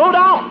 Raymond, slow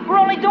down. We're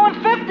only doing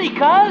 50,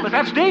 cuz. But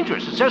that's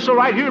dangerous. It says so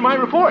right here in my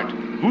report.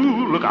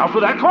 Ooh, look out for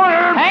that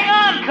corner. Hang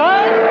on,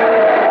 cuz.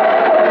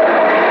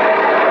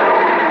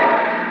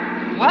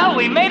 Well,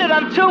 we made it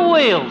on 2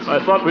 wheels. I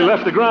thought we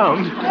left the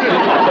ground.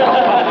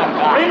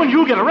 Raymond,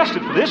 you'll get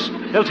arrested for this.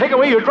 They'll take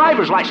away your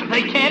driver's license.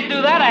 They can't do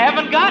that. I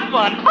haven't got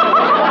one.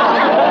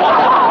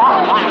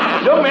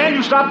 Young man,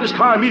 you stop this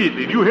car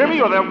immediately. Do you hear me?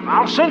 Or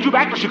I'll send you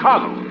back to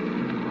Chicago.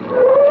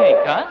 Okay,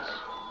 cuz.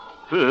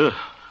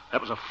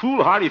 That was a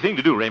foolhardy thing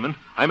to do, Raymond.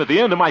 I'm at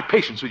the end of my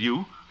patience with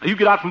you. Now, you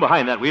get out from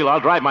behind that wheel. I'll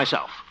drive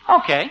myself.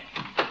 Okay.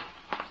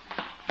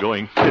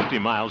 Going 50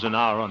 miles an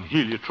hour on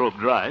Heliotrope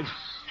Drive.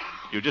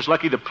 You're just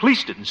lucky the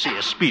police didn't see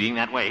us speeding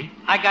that way.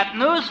 I got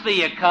news for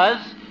you,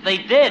 cuz. They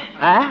did.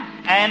 Huh?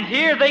 And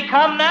here they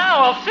come now.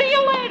 I'll see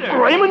you later.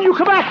 Raymond, you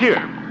come back here.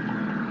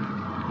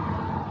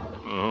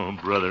 Oh,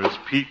 brother, it's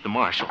Pete the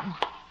marshal.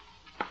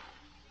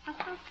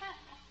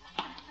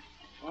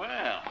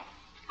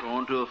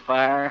 going to a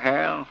fire,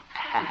 Harold?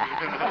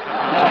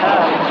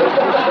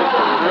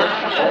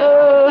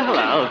 Oh,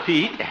 hello,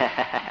 Pete.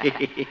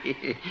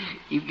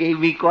 You gave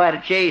me quite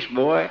a chase,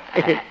 boy.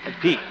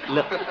 Pete,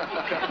 look.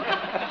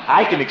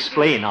 I can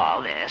explain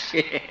all this.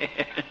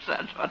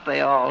 That's what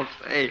they all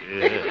say.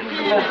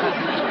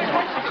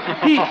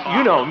 Pete,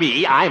 you know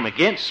me. I'm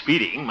against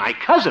speeding. My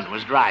cousin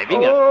was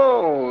driving.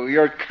 Oh,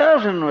 your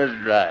cousin was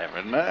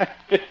driving, huh?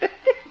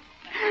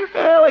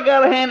 Well, I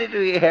gotta hand it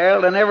to you,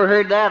 Harold. I never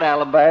heard that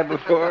alibi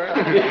before.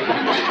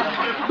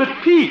 But,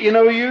 Pete... You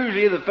know,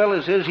 usually the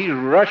fella says he's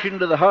rushing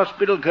to the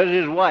hospital because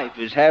his wife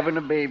is having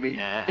a baby.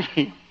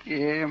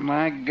 Yeah,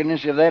 my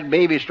goodness, if that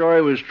baby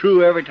story was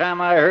true every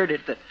time I heard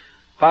it, the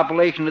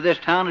population of this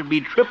town would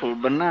be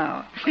tripled by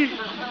now.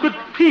 But,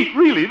 Pete,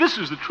 really, this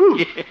is the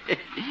truth.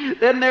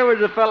 Then there was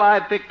a fella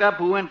I picked up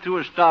who went through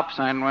a stop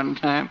sign one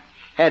time.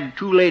 Had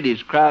two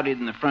ladies crowded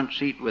in the front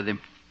seat with him.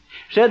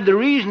 Said the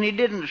reason he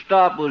didn't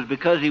stop was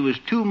because he was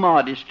too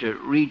modest to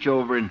reach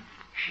over and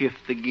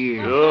shift the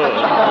gear. Oh.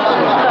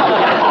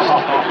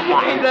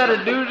 Ain't that a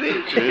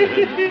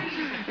doozy?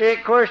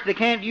 Of course, they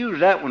can't use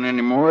that one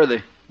anymore.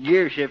 The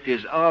gear shift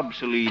is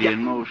obsolete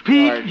in most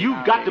Pete, cars.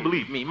 you've got to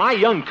believe me. My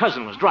young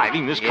cousin was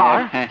driving this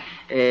car.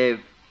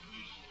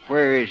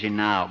 Where is he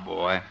now,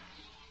 boy?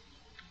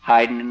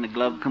 Hiding in the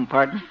glove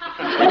compartment?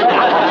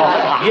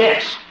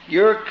 Yes.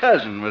 Your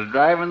cousin was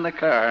driving the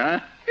car, huh?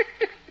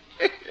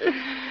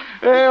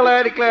 Well,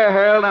 I declare,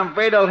 Harold, I'm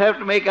afraid I'll have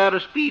to make out a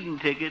speeding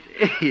ticket.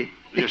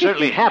 You're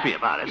certainly happy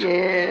about it.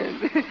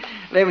 Yes.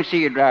 Let me see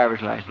your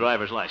driver's license.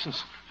 Driver's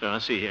license. So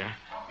let's see here.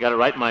 Got to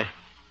write my...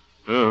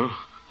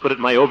 put it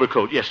in my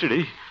overcoat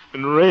yesterday.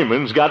 And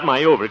Raymond's got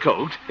my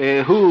overcoat.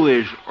 Who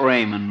is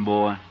Raymond,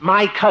 boy?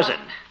 My cousin.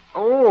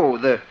 Oh,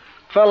 the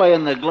fella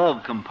in the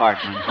glove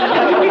compartment.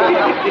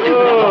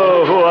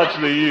 Oh, what's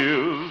the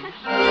use?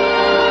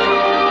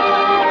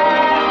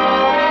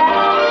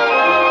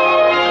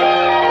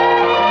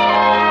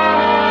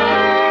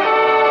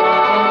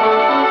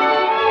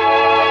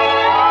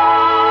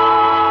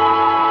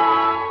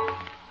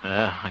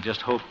 I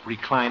just hope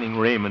reclining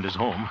Raymond is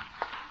home.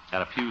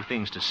 Got a few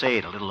things to say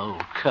to little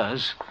old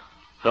Cuz.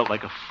 Felt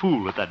like a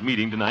fool at that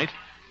meeting tonight,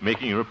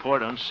 making a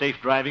report on safe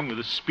driving with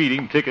a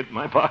speeding ticket in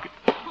my pocket.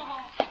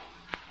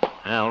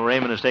 Well,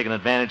 Raymond has taken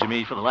advantage of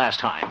me for the last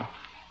time.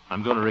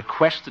 I'm going to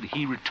request that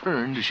he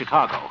return to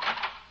Chicago.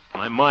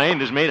 My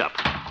mind is made up.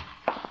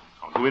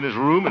 I'll go in his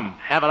room and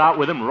have it out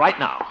with him right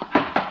now.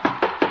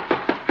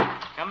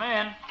 Come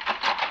in.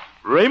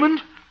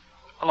 Raymond?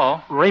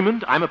 Hello.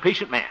 Raymond, I'm a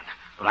patient man.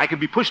 But I could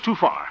be pushed too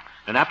far.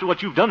 And after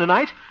what you've done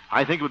tonight,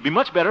 I think it would be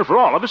much better for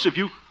all of us if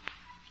you...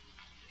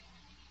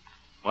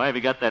 Why have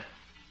you got that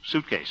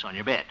suitcase on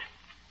your bed?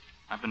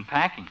 I've been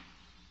packing.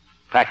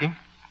 Packing?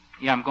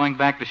 Yeah, I'm going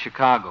back to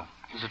Chicago.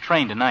 There's a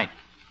train tonight.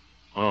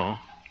 Oh.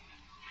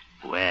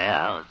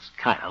 Well, it's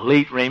kind of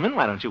late, Raymond.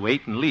 Why don't you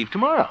wait and leave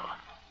tomorrow?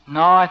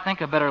 No, I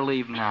think I better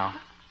leave now.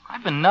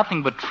 I've been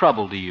nothing but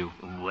trouble to you.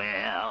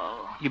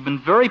 Well... You've been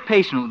very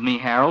patient with me,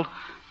 Harold,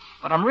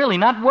 but I'm really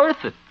not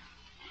worth it.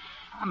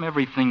 I'm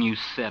everything you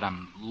said.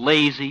 I'm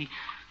lazy,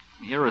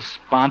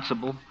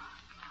 irresponsible.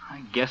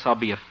 I guess I'll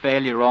be a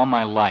failure all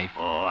my life.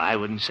 Oh, I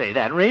wouldn't say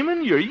that,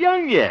 Raymond. You're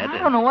young yet. I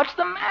don't know what's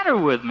the matter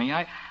with me.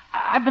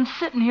 I've been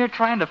sitting here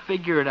trying to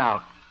figure it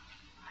out.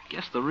 I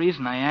guess the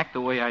reason I act the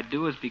way I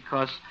do is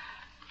because,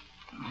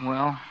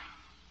 well,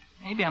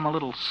 maybe I'm a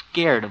little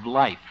scared of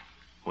life.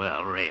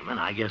 Well, Raymond,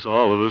 I guess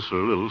all of us are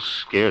a little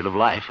scared of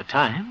life at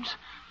times.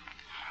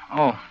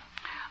 Oh,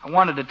 I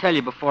wanted to tell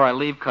you before I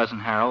leave, Cousin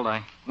Harold.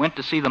 I went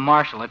to see the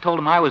marshal. I told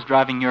him I was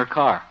driving your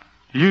car.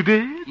 You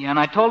did? Yeah, and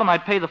I told him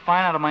I'd pay the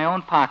fine out of my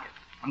own pocket.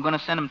 I'm going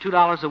to send him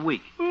 $2 a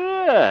week.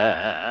 Well,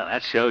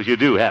 that shows you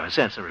do have a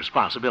sense of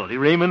responsibility,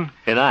 Raymond,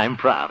 and I'm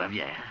proud of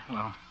you.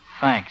 Well,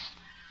 thanks.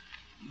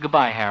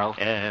 Goodbye, Harold.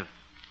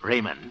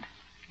 Raymond.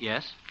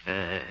 Yes?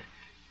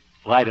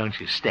 Why don't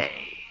you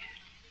stay?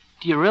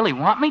 Do you really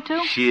want me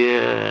to?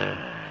 Sure.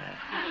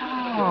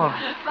 Oh,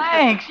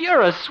 thanks.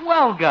 You're a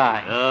swell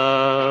guy.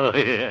 Oh,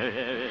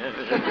 yeah.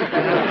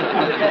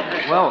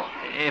 Well,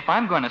 if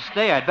I'm going to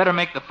stay, I'd better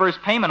make the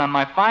first payment on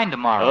my fine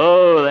tomorrow.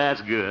 Oh,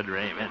 that's good,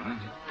 Raymond.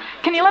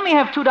 Can you let me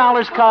have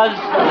 $2, Cuz?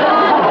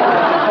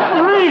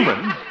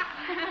 Raymond?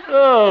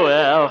 Oh,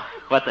 well,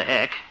 what the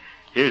heck.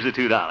 Here's the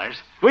 $2.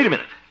 Wait a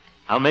minute.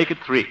 I'll make it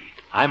 3.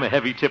 I'm a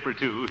heavy tipper,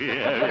 too.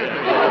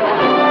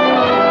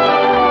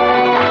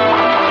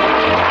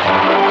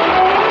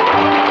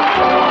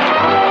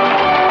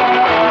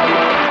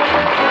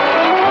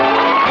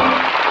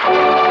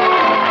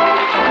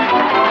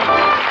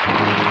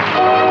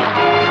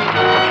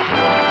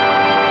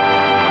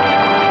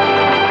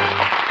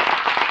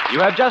 You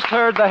have just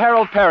heard the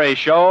Harold Perry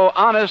Show,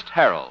 Honest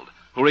Harold,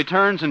 who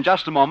returns in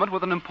just a moment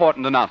with an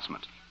important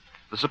announcement.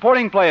 The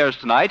supporting players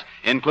tonight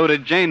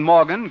included Jane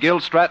Morgan, Gil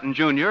Stratton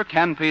Jr.,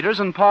 Ken Peters,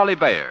 and Parley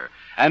Bayer,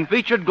 and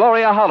featured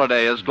Gloria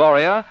Holliday as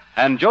Gloria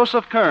and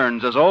Joseph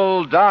Kearns as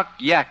Old Doc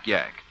Yak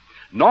Yak.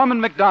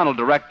 Norman McDonald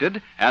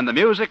directed, and the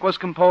music was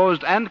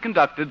composed and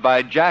conducted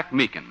by Jack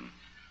Meakin.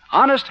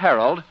 Honest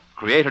Harold,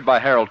 created by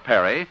Harold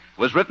Perry,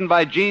 was written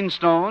by Gene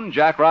Stone,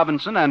 Jack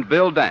Robinson, and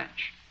Bill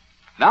Danch.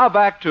 Now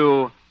back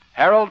to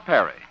Harold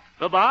Perry.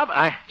 Well, Bob,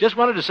 I just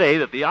wanted to say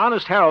that the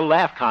Honest Harold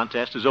Laugh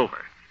Contest is over,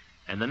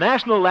 and the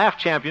National Laugh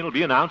Champion will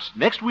be announced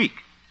next week.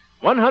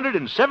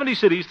 170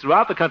 cities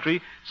throughout the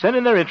country sent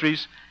in their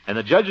entries, and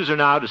the judges are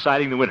now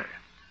deciding the winner.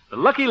 The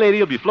lucky lady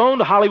will be flown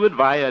to Hollywood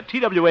via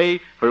TWA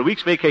for a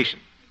week's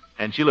vacation,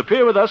 and she'll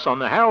appear with us on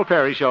the Harold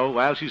Perry Show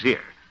while she's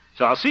here.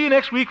 So I'll see you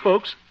next week,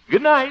 folks.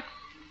 Good night.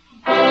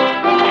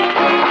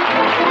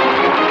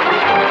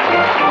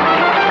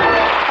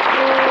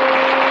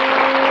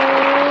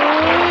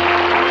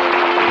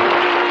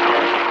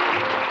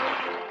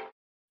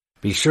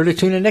 Be sure to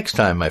tune in next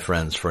time, my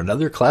friends, for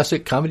another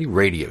classic comedy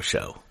radio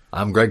show.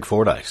 I'm Greg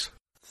Fordyce.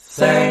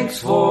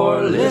 Thanks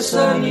for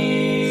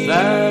listening.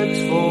 Thanks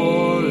for